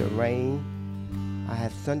sent the rain, I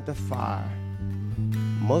have sent the fire.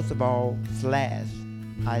 Most of all,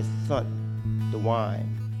 I sent the wine,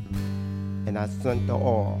 and I sent the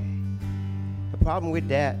oil. The problem with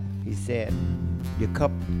that, he said, your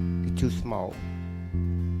cup is too small.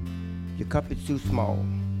 Your cup is too small.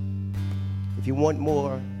 If you want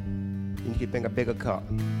more, you need to bring a bigger cup.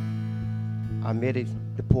 I'm ready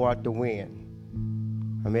to pour out the wind.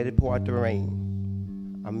 I'm ready to pour out the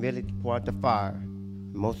rain. I'm ready to pour out the fire.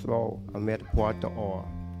 Most of all, I'm ready to pour out the oil.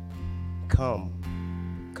 Come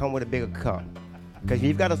with a bigger cup. Because if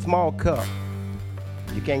you've got a small cup,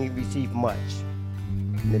 you can't receive much.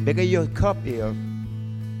 And the bigger your cup is,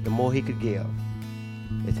 the more he could give.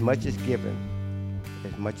 As much is given,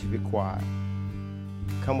 as much is required.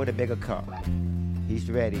 Come with a bigger cup.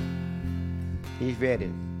 He's ready. He's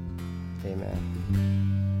ready. Amen.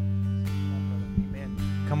 Amen.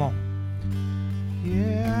 Come on.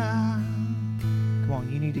 Yeah. Come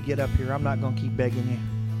on, you need to get up here. I'm not going to keep begging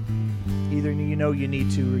you. Either you know you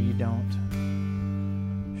need to or you don't.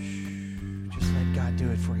 Just let God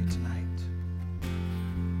do it for you tonight.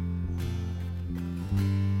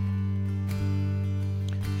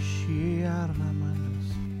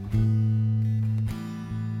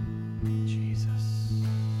 Jesus.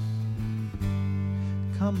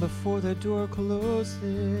 Come before the door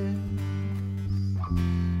closes.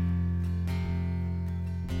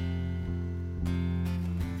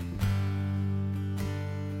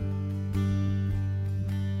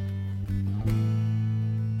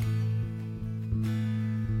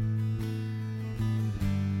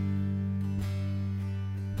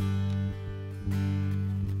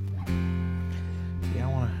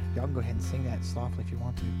 Y'all can go ahead and sing that softly if you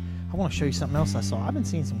want to. I want to show you something else I saw. I've been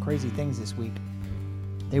seeing some crazy things this week.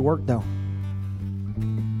 They work though.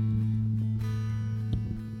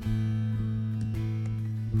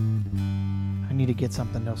 I need to get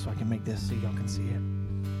something else so I can make this so y'all can see it.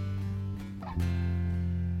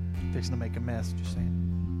 Fixing to make a mess, just saying.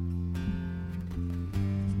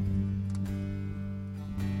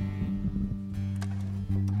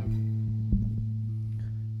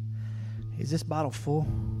 Is this bottle full?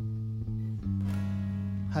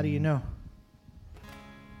 How do you know?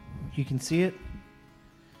 You can see it?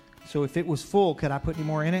 So if it was full, could I put any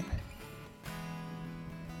more in it?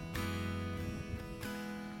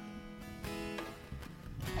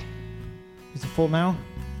 Is it full now?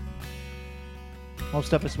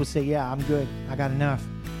 Most of us would say, yeah, I'm good. I got enough.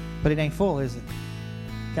 But it ain't full, is it?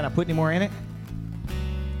 Can I put any more in it?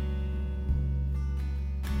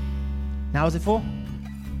 Now is it full?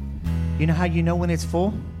 You know how you know when it's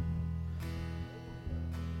full?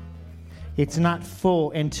 It's not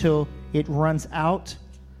full until it runs out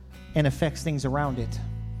and affects things around it.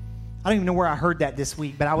 I don't even know where I heard that this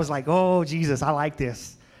week, but I was like, oh, Jesus, I like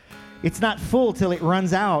this. It's not full till it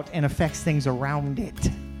runs out and affects things around it.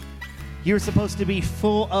 You're supposed to be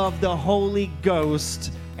full of the Holy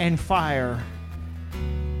Ghost and fire.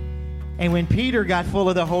 And when Peter got full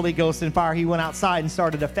of the Holy Ghost and fire, he went outside and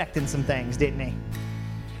started affecting some things, didn't he?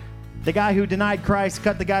 The guy who denied Christ,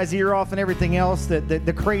 cut the guy's ear off and everything else,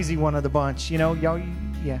 the crazy one of the bunch, you know, y'all,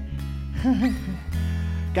 yeah.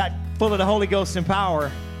 Got full of the Holy Ghost and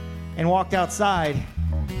power and walked outside,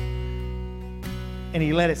 and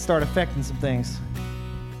he let it start affecting some things.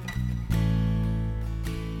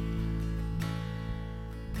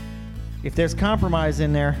 If there's compromise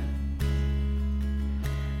in there,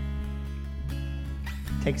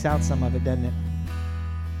 takes out some of it, doesn't it?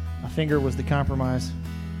 My finger was the compromise.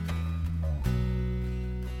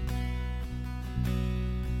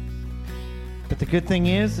 But the good thing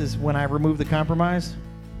is when I remove the compromise,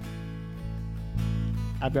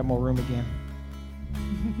 I've got more room again.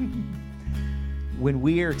 When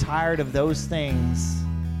we are tired of those things,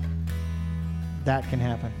 that can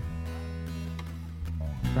happen.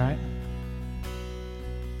 Right?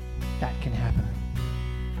 That can happen.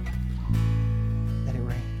 Let it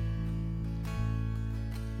rain.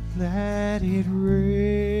 Let it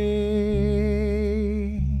rain.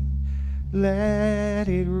 Let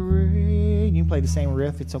it rain. You can play the same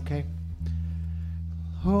riff, it's okay.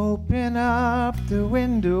 Open up the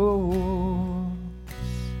windows.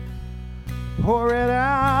 Pour it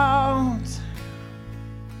out.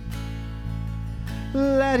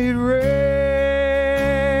 Let it rain.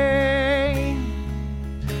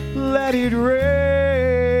 Let it rain.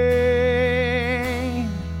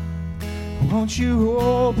 Won't you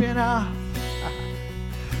open up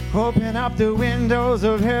the windows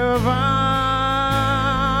of heaven?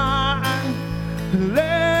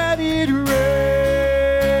 Let it rain.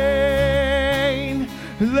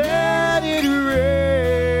 Let it rain.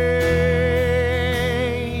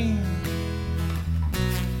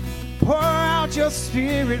 Pour out your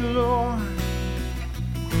spirit, Lord.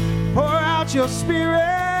 Pour out your spirit.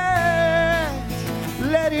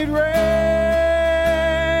 Let it rain.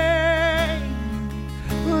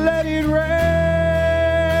 Let it rain.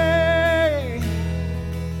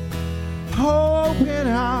 Open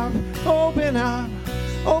up, open up,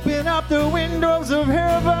 open up the windows of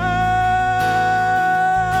heaven.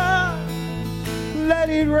 Let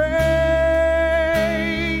it rain.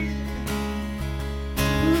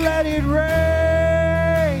 Let it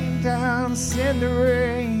rain down, send the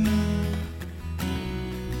rain.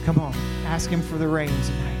 Come on, ask him for the rain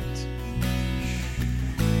tonight.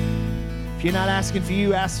 If you're not asking for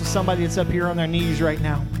you, ask for somebody that's up here on their knees right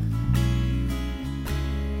now.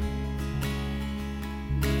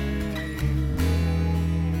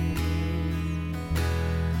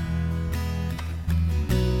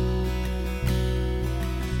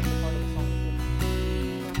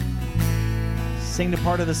 Sing the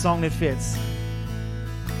part of the song that fits.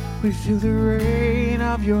 We feel the rain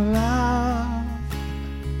of your love.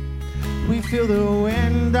 We feel the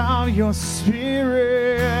wind of your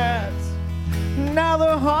spirit. Now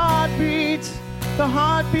the heartbeat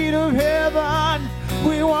of heaven,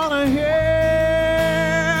 we want to hear.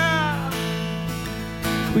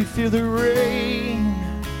 We feel the rain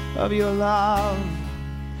of your love.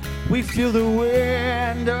 We feel the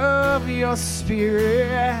wind of your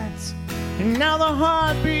spirit. And now the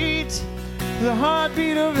heartbeat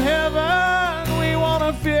of heaven, we want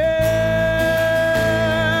to feel.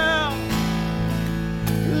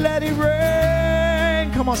 Let it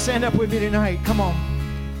rain. Come on, stand up with me tonight. Come on.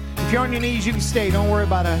 If you're on your knees, you can stay. Don't worry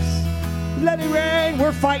about us. Let it rain.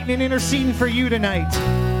 We're fighting and interceding for you tonight.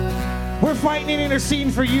 We're fighting and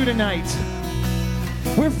interceding for you tonight.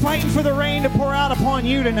 We're fighting for the rain to pour out upon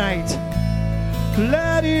you tonight.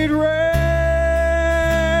 Let it rain.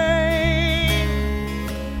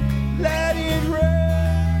 Let it rain.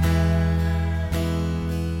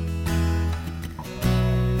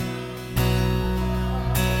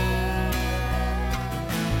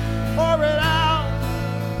 Pour it out.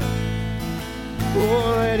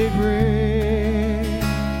 Oh, let it rain.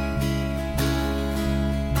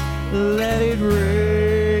 Let it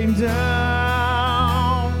rain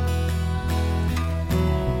down.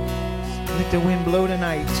 Let the wind blow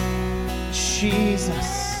tonight.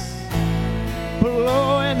 Jesus,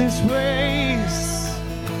 blow in this place.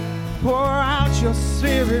 Pour out your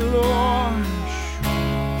spirit, Lord.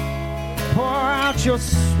 Pour out your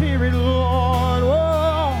spirit, Lord.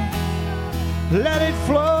 Oh, let it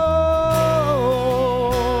flow,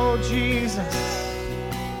 Jesus.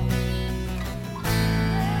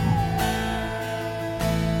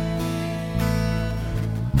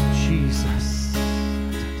 Jesus.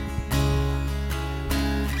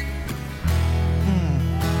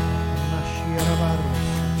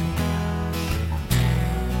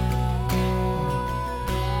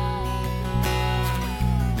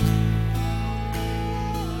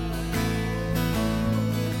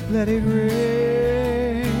 Let it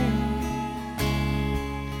rain.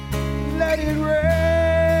 it rain.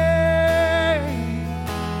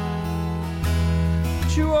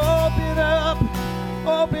 Would you open up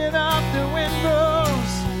the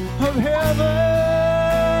windows of heaven?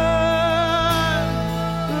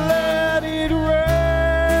 Let it rain.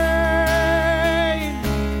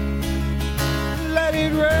 Let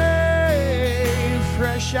it rain.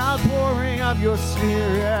 Fresh outpouring of your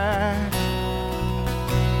Spirit.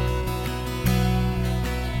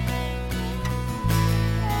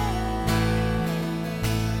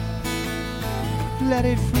 Let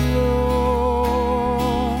it flow,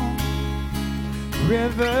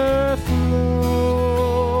 river flow.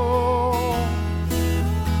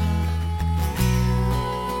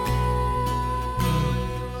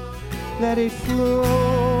 Let it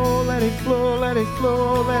flow, let it flow, let it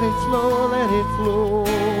flow, let it flow, let it flow.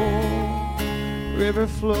 River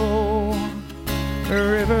flow,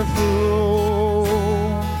 river flow,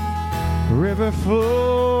 river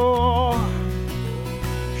flow.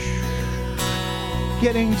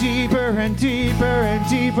 Getting deeper and deeper and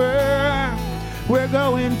deeper. We're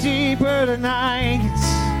going deeper tonight.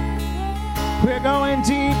 We're going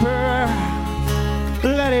deeper.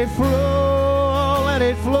 Let it flow, let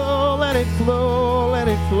it flow, let it flow, let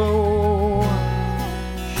it flow.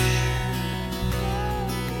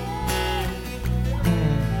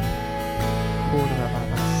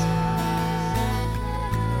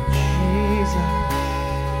 Jesus.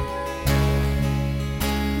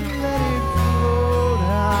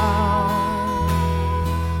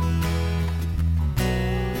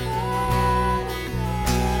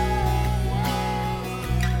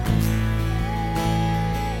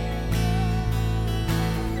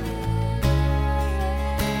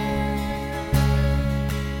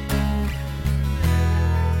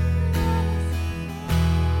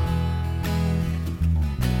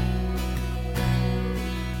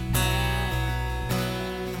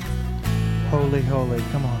 Holy, holy,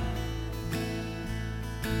 come on.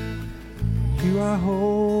 You are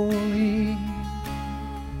holy.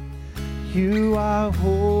 You are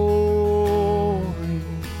holy.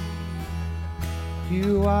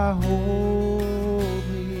 You are holy.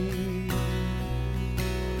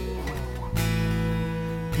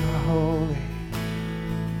 You are holy.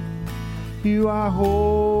 You are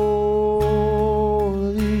holy.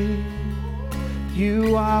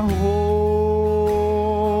 You are holy.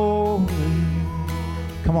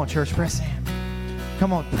 Come on, church, press in.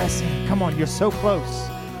 Come on, press in. Come on, you're so close.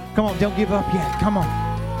 Come on, don't give up yet. Come on.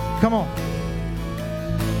 Come on.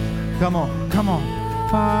 Come on. Come on.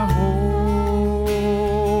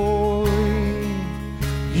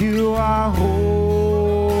 You are holy.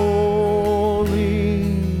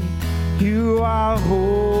 You are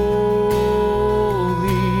holy.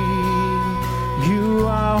 You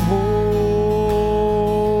are holy.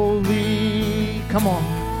 Come on.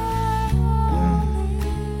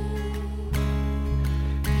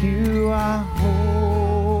 You are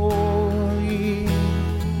holy.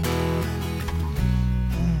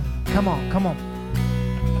 Come on, come on.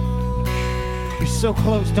 You're so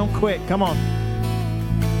close, don't quit. Come on.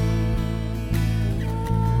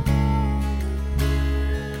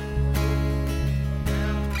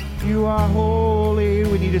 You are holy.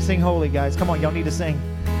 We need to sing holy, guys. Come on, y'all need to sing.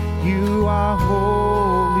 You are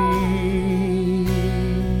holy.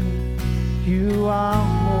 You are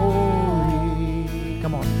holy.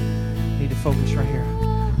 Come on. Need to focus right here.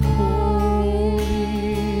 Holy.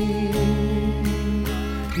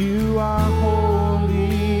 You are holy.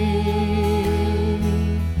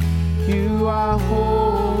 You are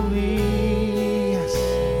holy. Yes.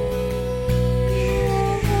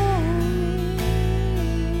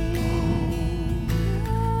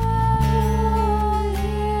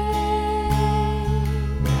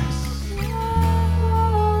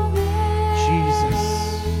 Jesus.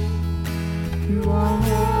 You are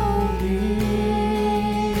holy.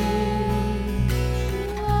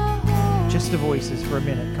 Just the voices for a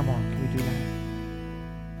minute. Come on, can we do that?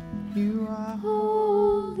 You are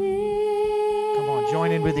Holy. Come on,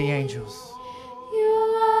 join in with the angels.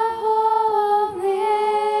 You are holy.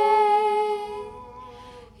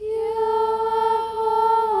 You are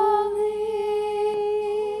holy.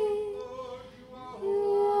 You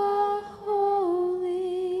are holy.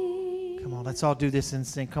 Come on, let's all do this and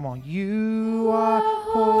sing. Come on. You are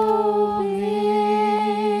holy.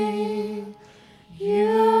 You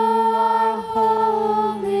are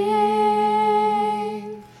holy.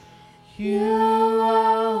 You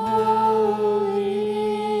are holy.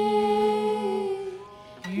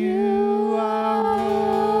 You are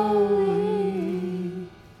holy.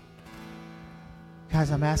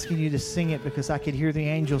 Guys, I'm asking you to sing it because I could hear the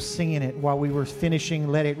angels singing it while we were finishing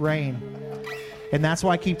Let It Rain. And that's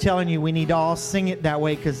why I keep telling you we need to all sing it that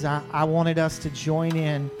way, because I wanted us to join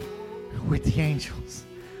in with the angels.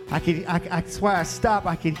 That's why I stopped.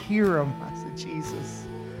 I could hear them. I said, Jesus,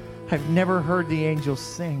 I've never heard the angels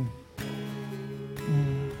sing.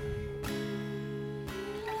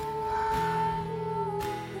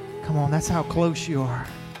 Come on, that's how close you are.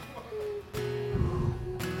 There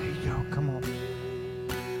you go. Come on.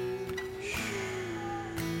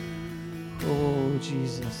 Oh,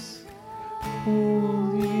 Jesus.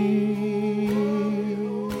 Holy,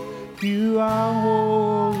 you are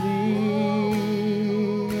holy.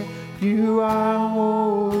 You are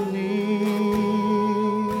holy.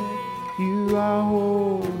 You are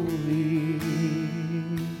holy.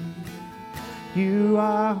 You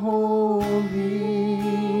are holy.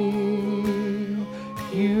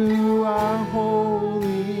 You are holy.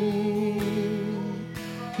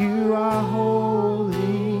 You are holy.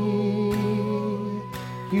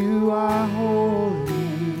 You are holy.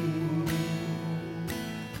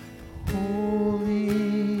 Holy.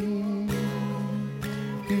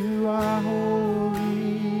 You are holy.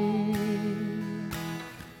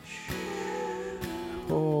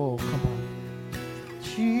 Oh, come on.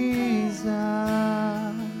 Jesus.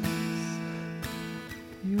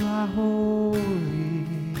 You are holy.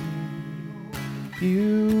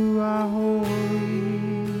 You are holy.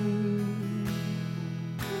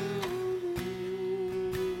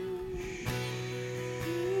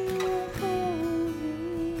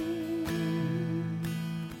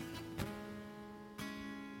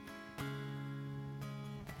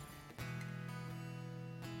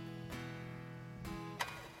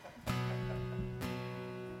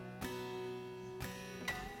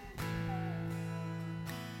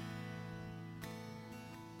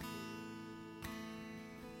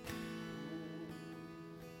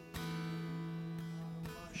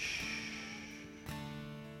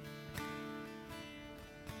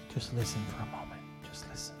 Just listen for a moment. Just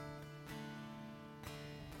listen.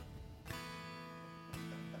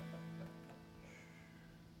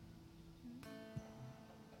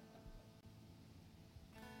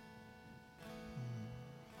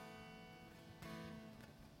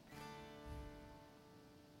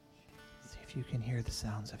 See if you can hear the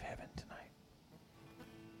sounds of heaven tonight.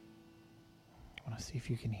 I want to see if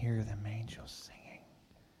you can hear them angels singing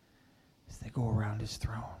as they go around his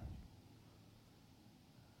throne.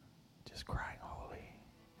 Just crying, holy.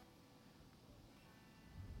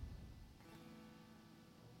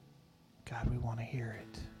 God, we want to hear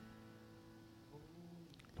it.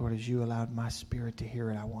 Lord, as you allowed my spirit to hear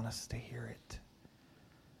it, I want us to hear it.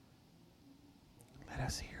 Let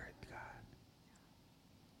us hear it, God.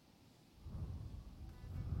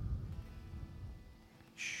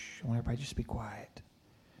 Shh. I want everybody just be quiet.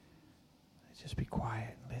 Just be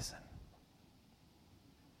quiet and listen.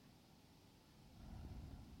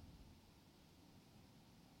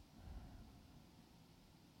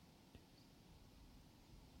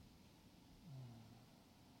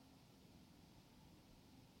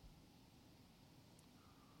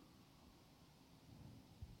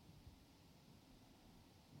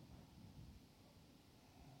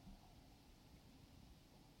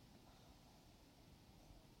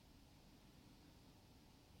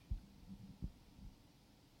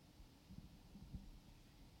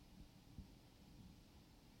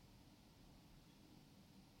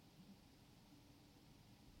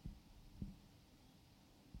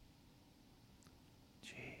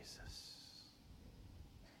 Jesus.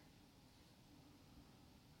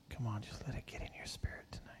 Come on, just let it get in your spirit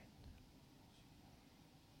tonight.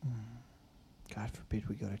 God forbid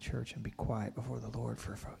we go to church and be quiet before the Lord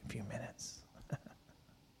for a few minutes.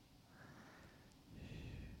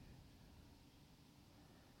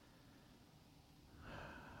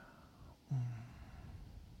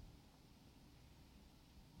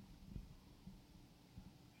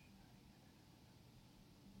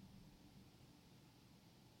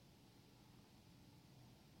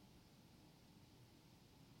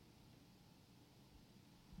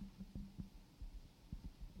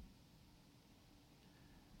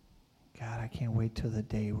 God, I can't wait till the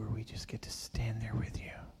day where we just get to stand there with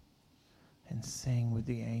you and sing with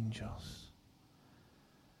the angels.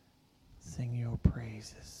 Sing your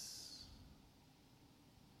praises.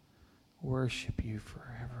 Worship you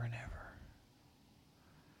forever and ever.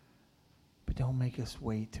 But don't make us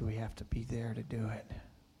wait till we have to be there to do it.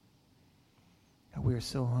 God, we are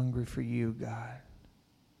so hungry for you, God.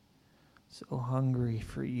 So hungry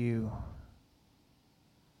for you.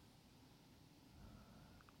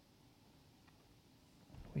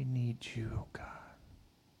 We need you, oh God.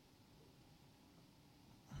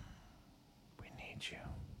 We need you.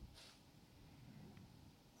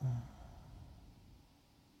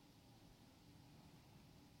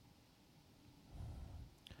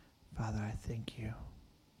 Father, I thank you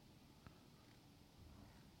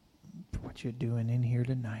for what you're doing in here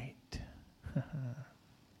tonight. God,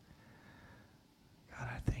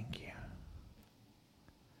 I thank you.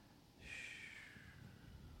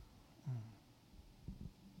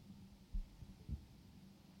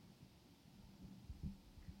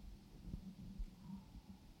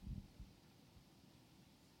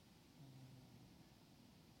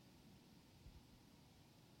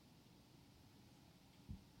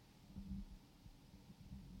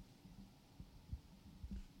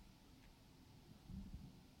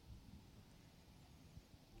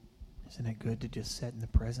 Isn't it good to just sit in the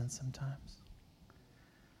presence sometimes?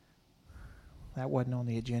 That wasn't on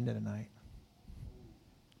the agenda tonight.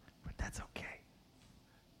 But that's okay.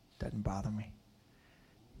 Doesn't bother me.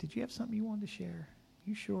 Did you have something you wanted to share?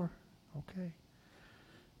 You sure? Okay.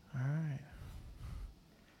 All right.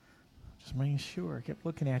 Just making sure. I kept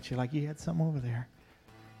looking at you like you had something over there.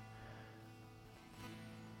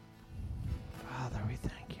 Father, we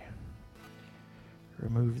thank you.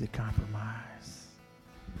 Remove the compromise.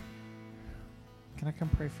 Can I come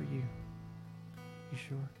pray for you? You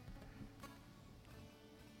sure?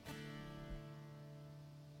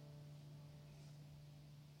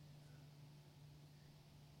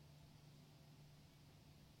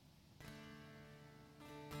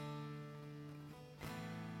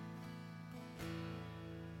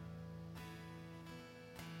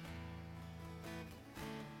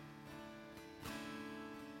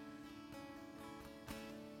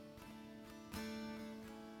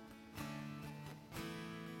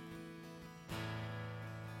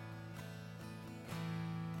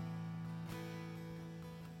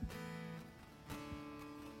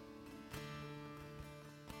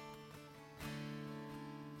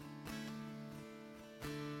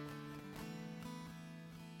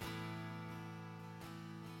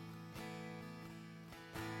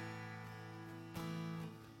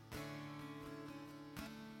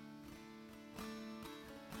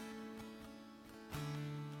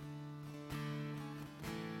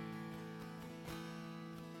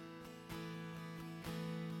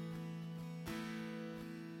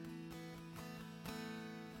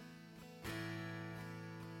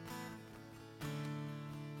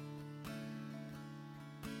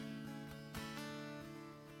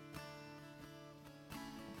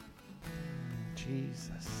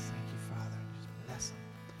 Jesus. Thank you, Father. Just bless them.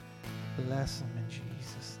 Bless them in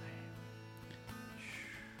Jesus' name.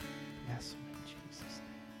 Bless them in Jesus'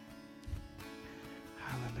 name.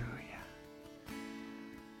 Hallelujah.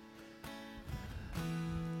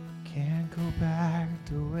 Can't go back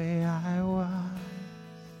the way I was.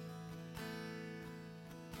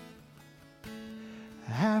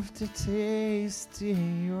 After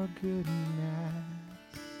tasting your goodness,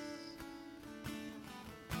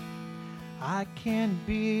 I can't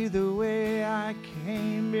be the way I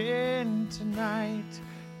came in tonight.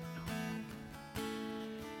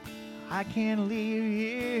 I can't leave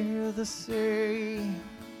here the same.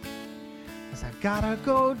 'Cause I've gotta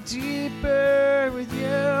go deeper with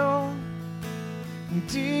you.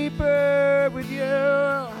 Deeper with you.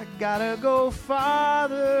 I gotta go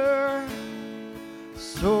farther.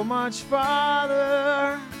 So much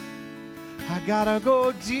farther. I gotta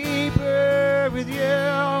go deeper with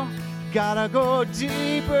you. Gotta go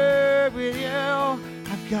deeper with you.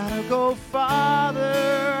 I gotta go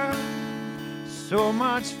farther. So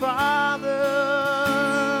much farther.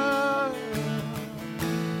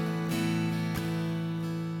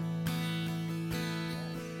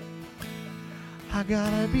 I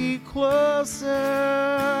gotta be closer.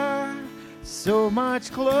 So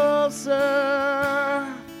much closer.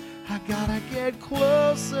 I gotta get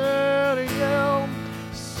closer to you.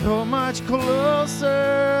 So much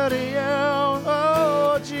closer to you,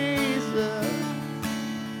 oh Jesus.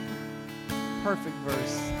 Perfect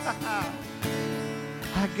verse.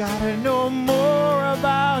 I gotta know more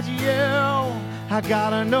about you. I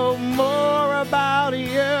gotta know more about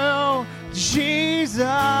you, Jesus.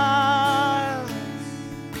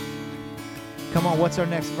 Come on, what's our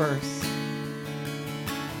next verse?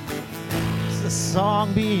 It's a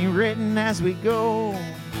song being written as we go.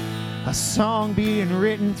 A song being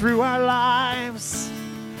written through our lives,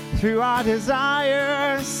 through our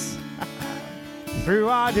desires, through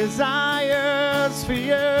our desires for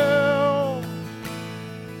you.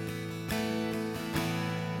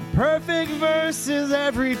 Perfect verses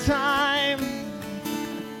every time.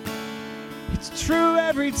 It's true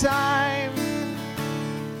every time.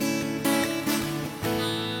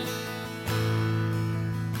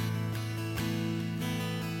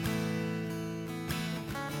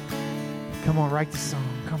 Come on, write the song.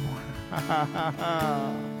 Come on.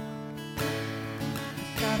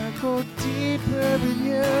 Gotta go deeper with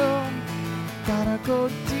you. Gotta go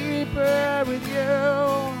deeper with you.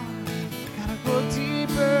 Gotta go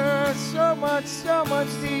deeper, so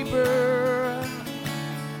much deeper.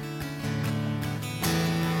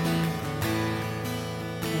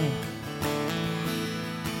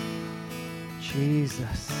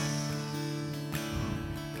 Jesus.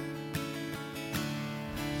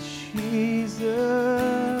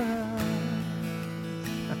 Jesus.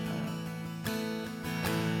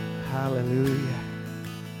 Hallelujah.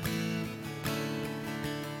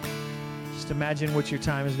 Just imagine what your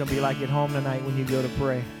time is going to be like at home tonight when you go to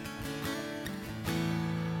pray.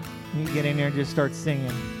 You get in there and just start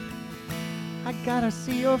singing. I gotta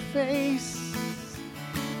see your face.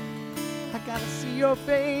 I gotta see your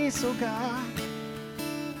face, oh God.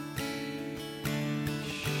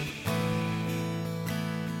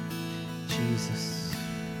 Jesus.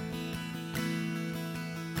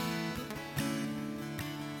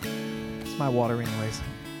 It's my water anyways.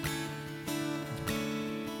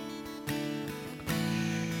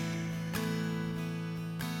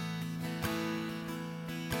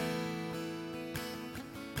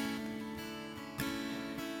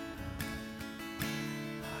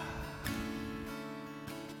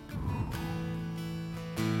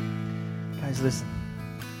 Guys, listen.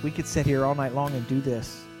 We could sit here all night long and do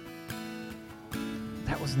this.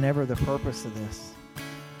 That was never the purpose of this.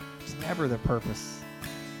 It was never the purpose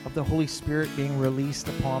of the Holy Spirit being released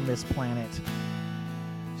upon this planet.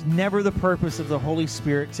 It's never the purpose of the Holy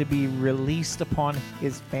Spirit to be released upon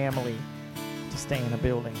His family to stay in a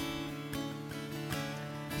building.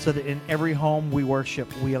 So that in every home we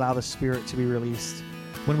worship, we allow the Spirit to be released.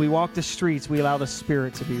 When we walk the streets, we allow the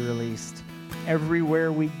Spirit to be released.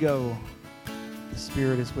 Everywhere we go, the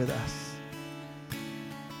Spirit is with us.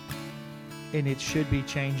 And it should be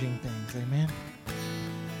changing things. Amen?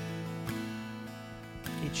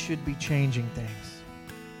 It should be changing things.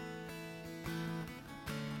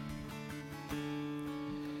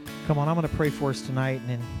 Come on, I'm going to pray for us tonight, and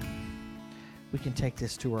then we can take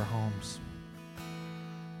this to our homes.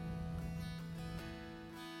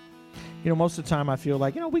 You know, most of the time I feel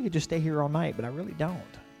like, we could just stay here all night, but I really don't.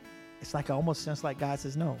 It's like I almost sense like God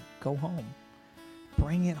says, no, go home.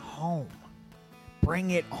 Bring it home.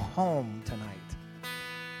 Bring it home tonight.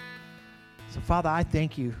 So, Father, I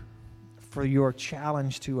thank you for your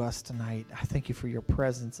challenge to us tonight. I thank you for your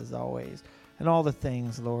presence as always and all the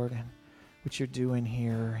things, Lord, and what you're doing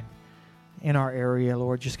here and in our area,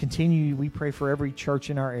 Lord. Just continue. We pray for every church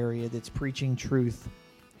in our area that's preaching truth,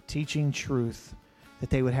 teaching truth, that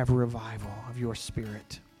they would have a revival of your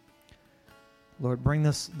Spirit. Lord, bring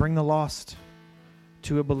the lost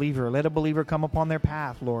to a believer. Let a believer come upon their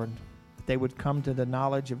path, Lord, that they would come to the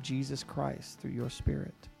knowledge of Jesus Christ through your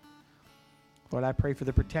Spirit. Lord, I pray for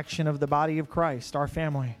the protection of the body of Christ, our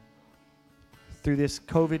family. Through this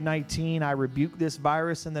COVID-19, I rebuke this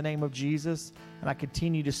virus in the name of Jesus, and I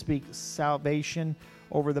continue to speak salvation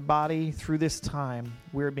over the body through this time.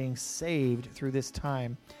 We're being saved through this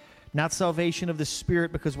time. Not salvation of the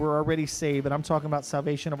spirit because we're already saved, but I'm talking about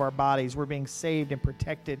salvation of our bodies. We're being saved and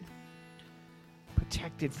protected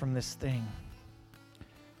from this thing.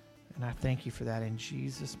 And I thank you for that in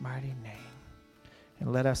Jesus' mighty name.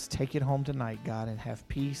 And let us take it home tonight, God, and have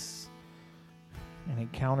peace and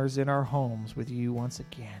encounters in our homes with you once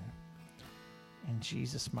again. In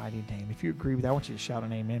Jesus' mighty name. If you agree with that, I want you to shout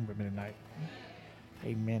an amen with me tonight.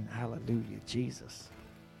 Amen. Hallelujah. Jesus.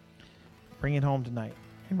 Bring it home tonight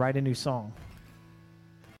and write a new song.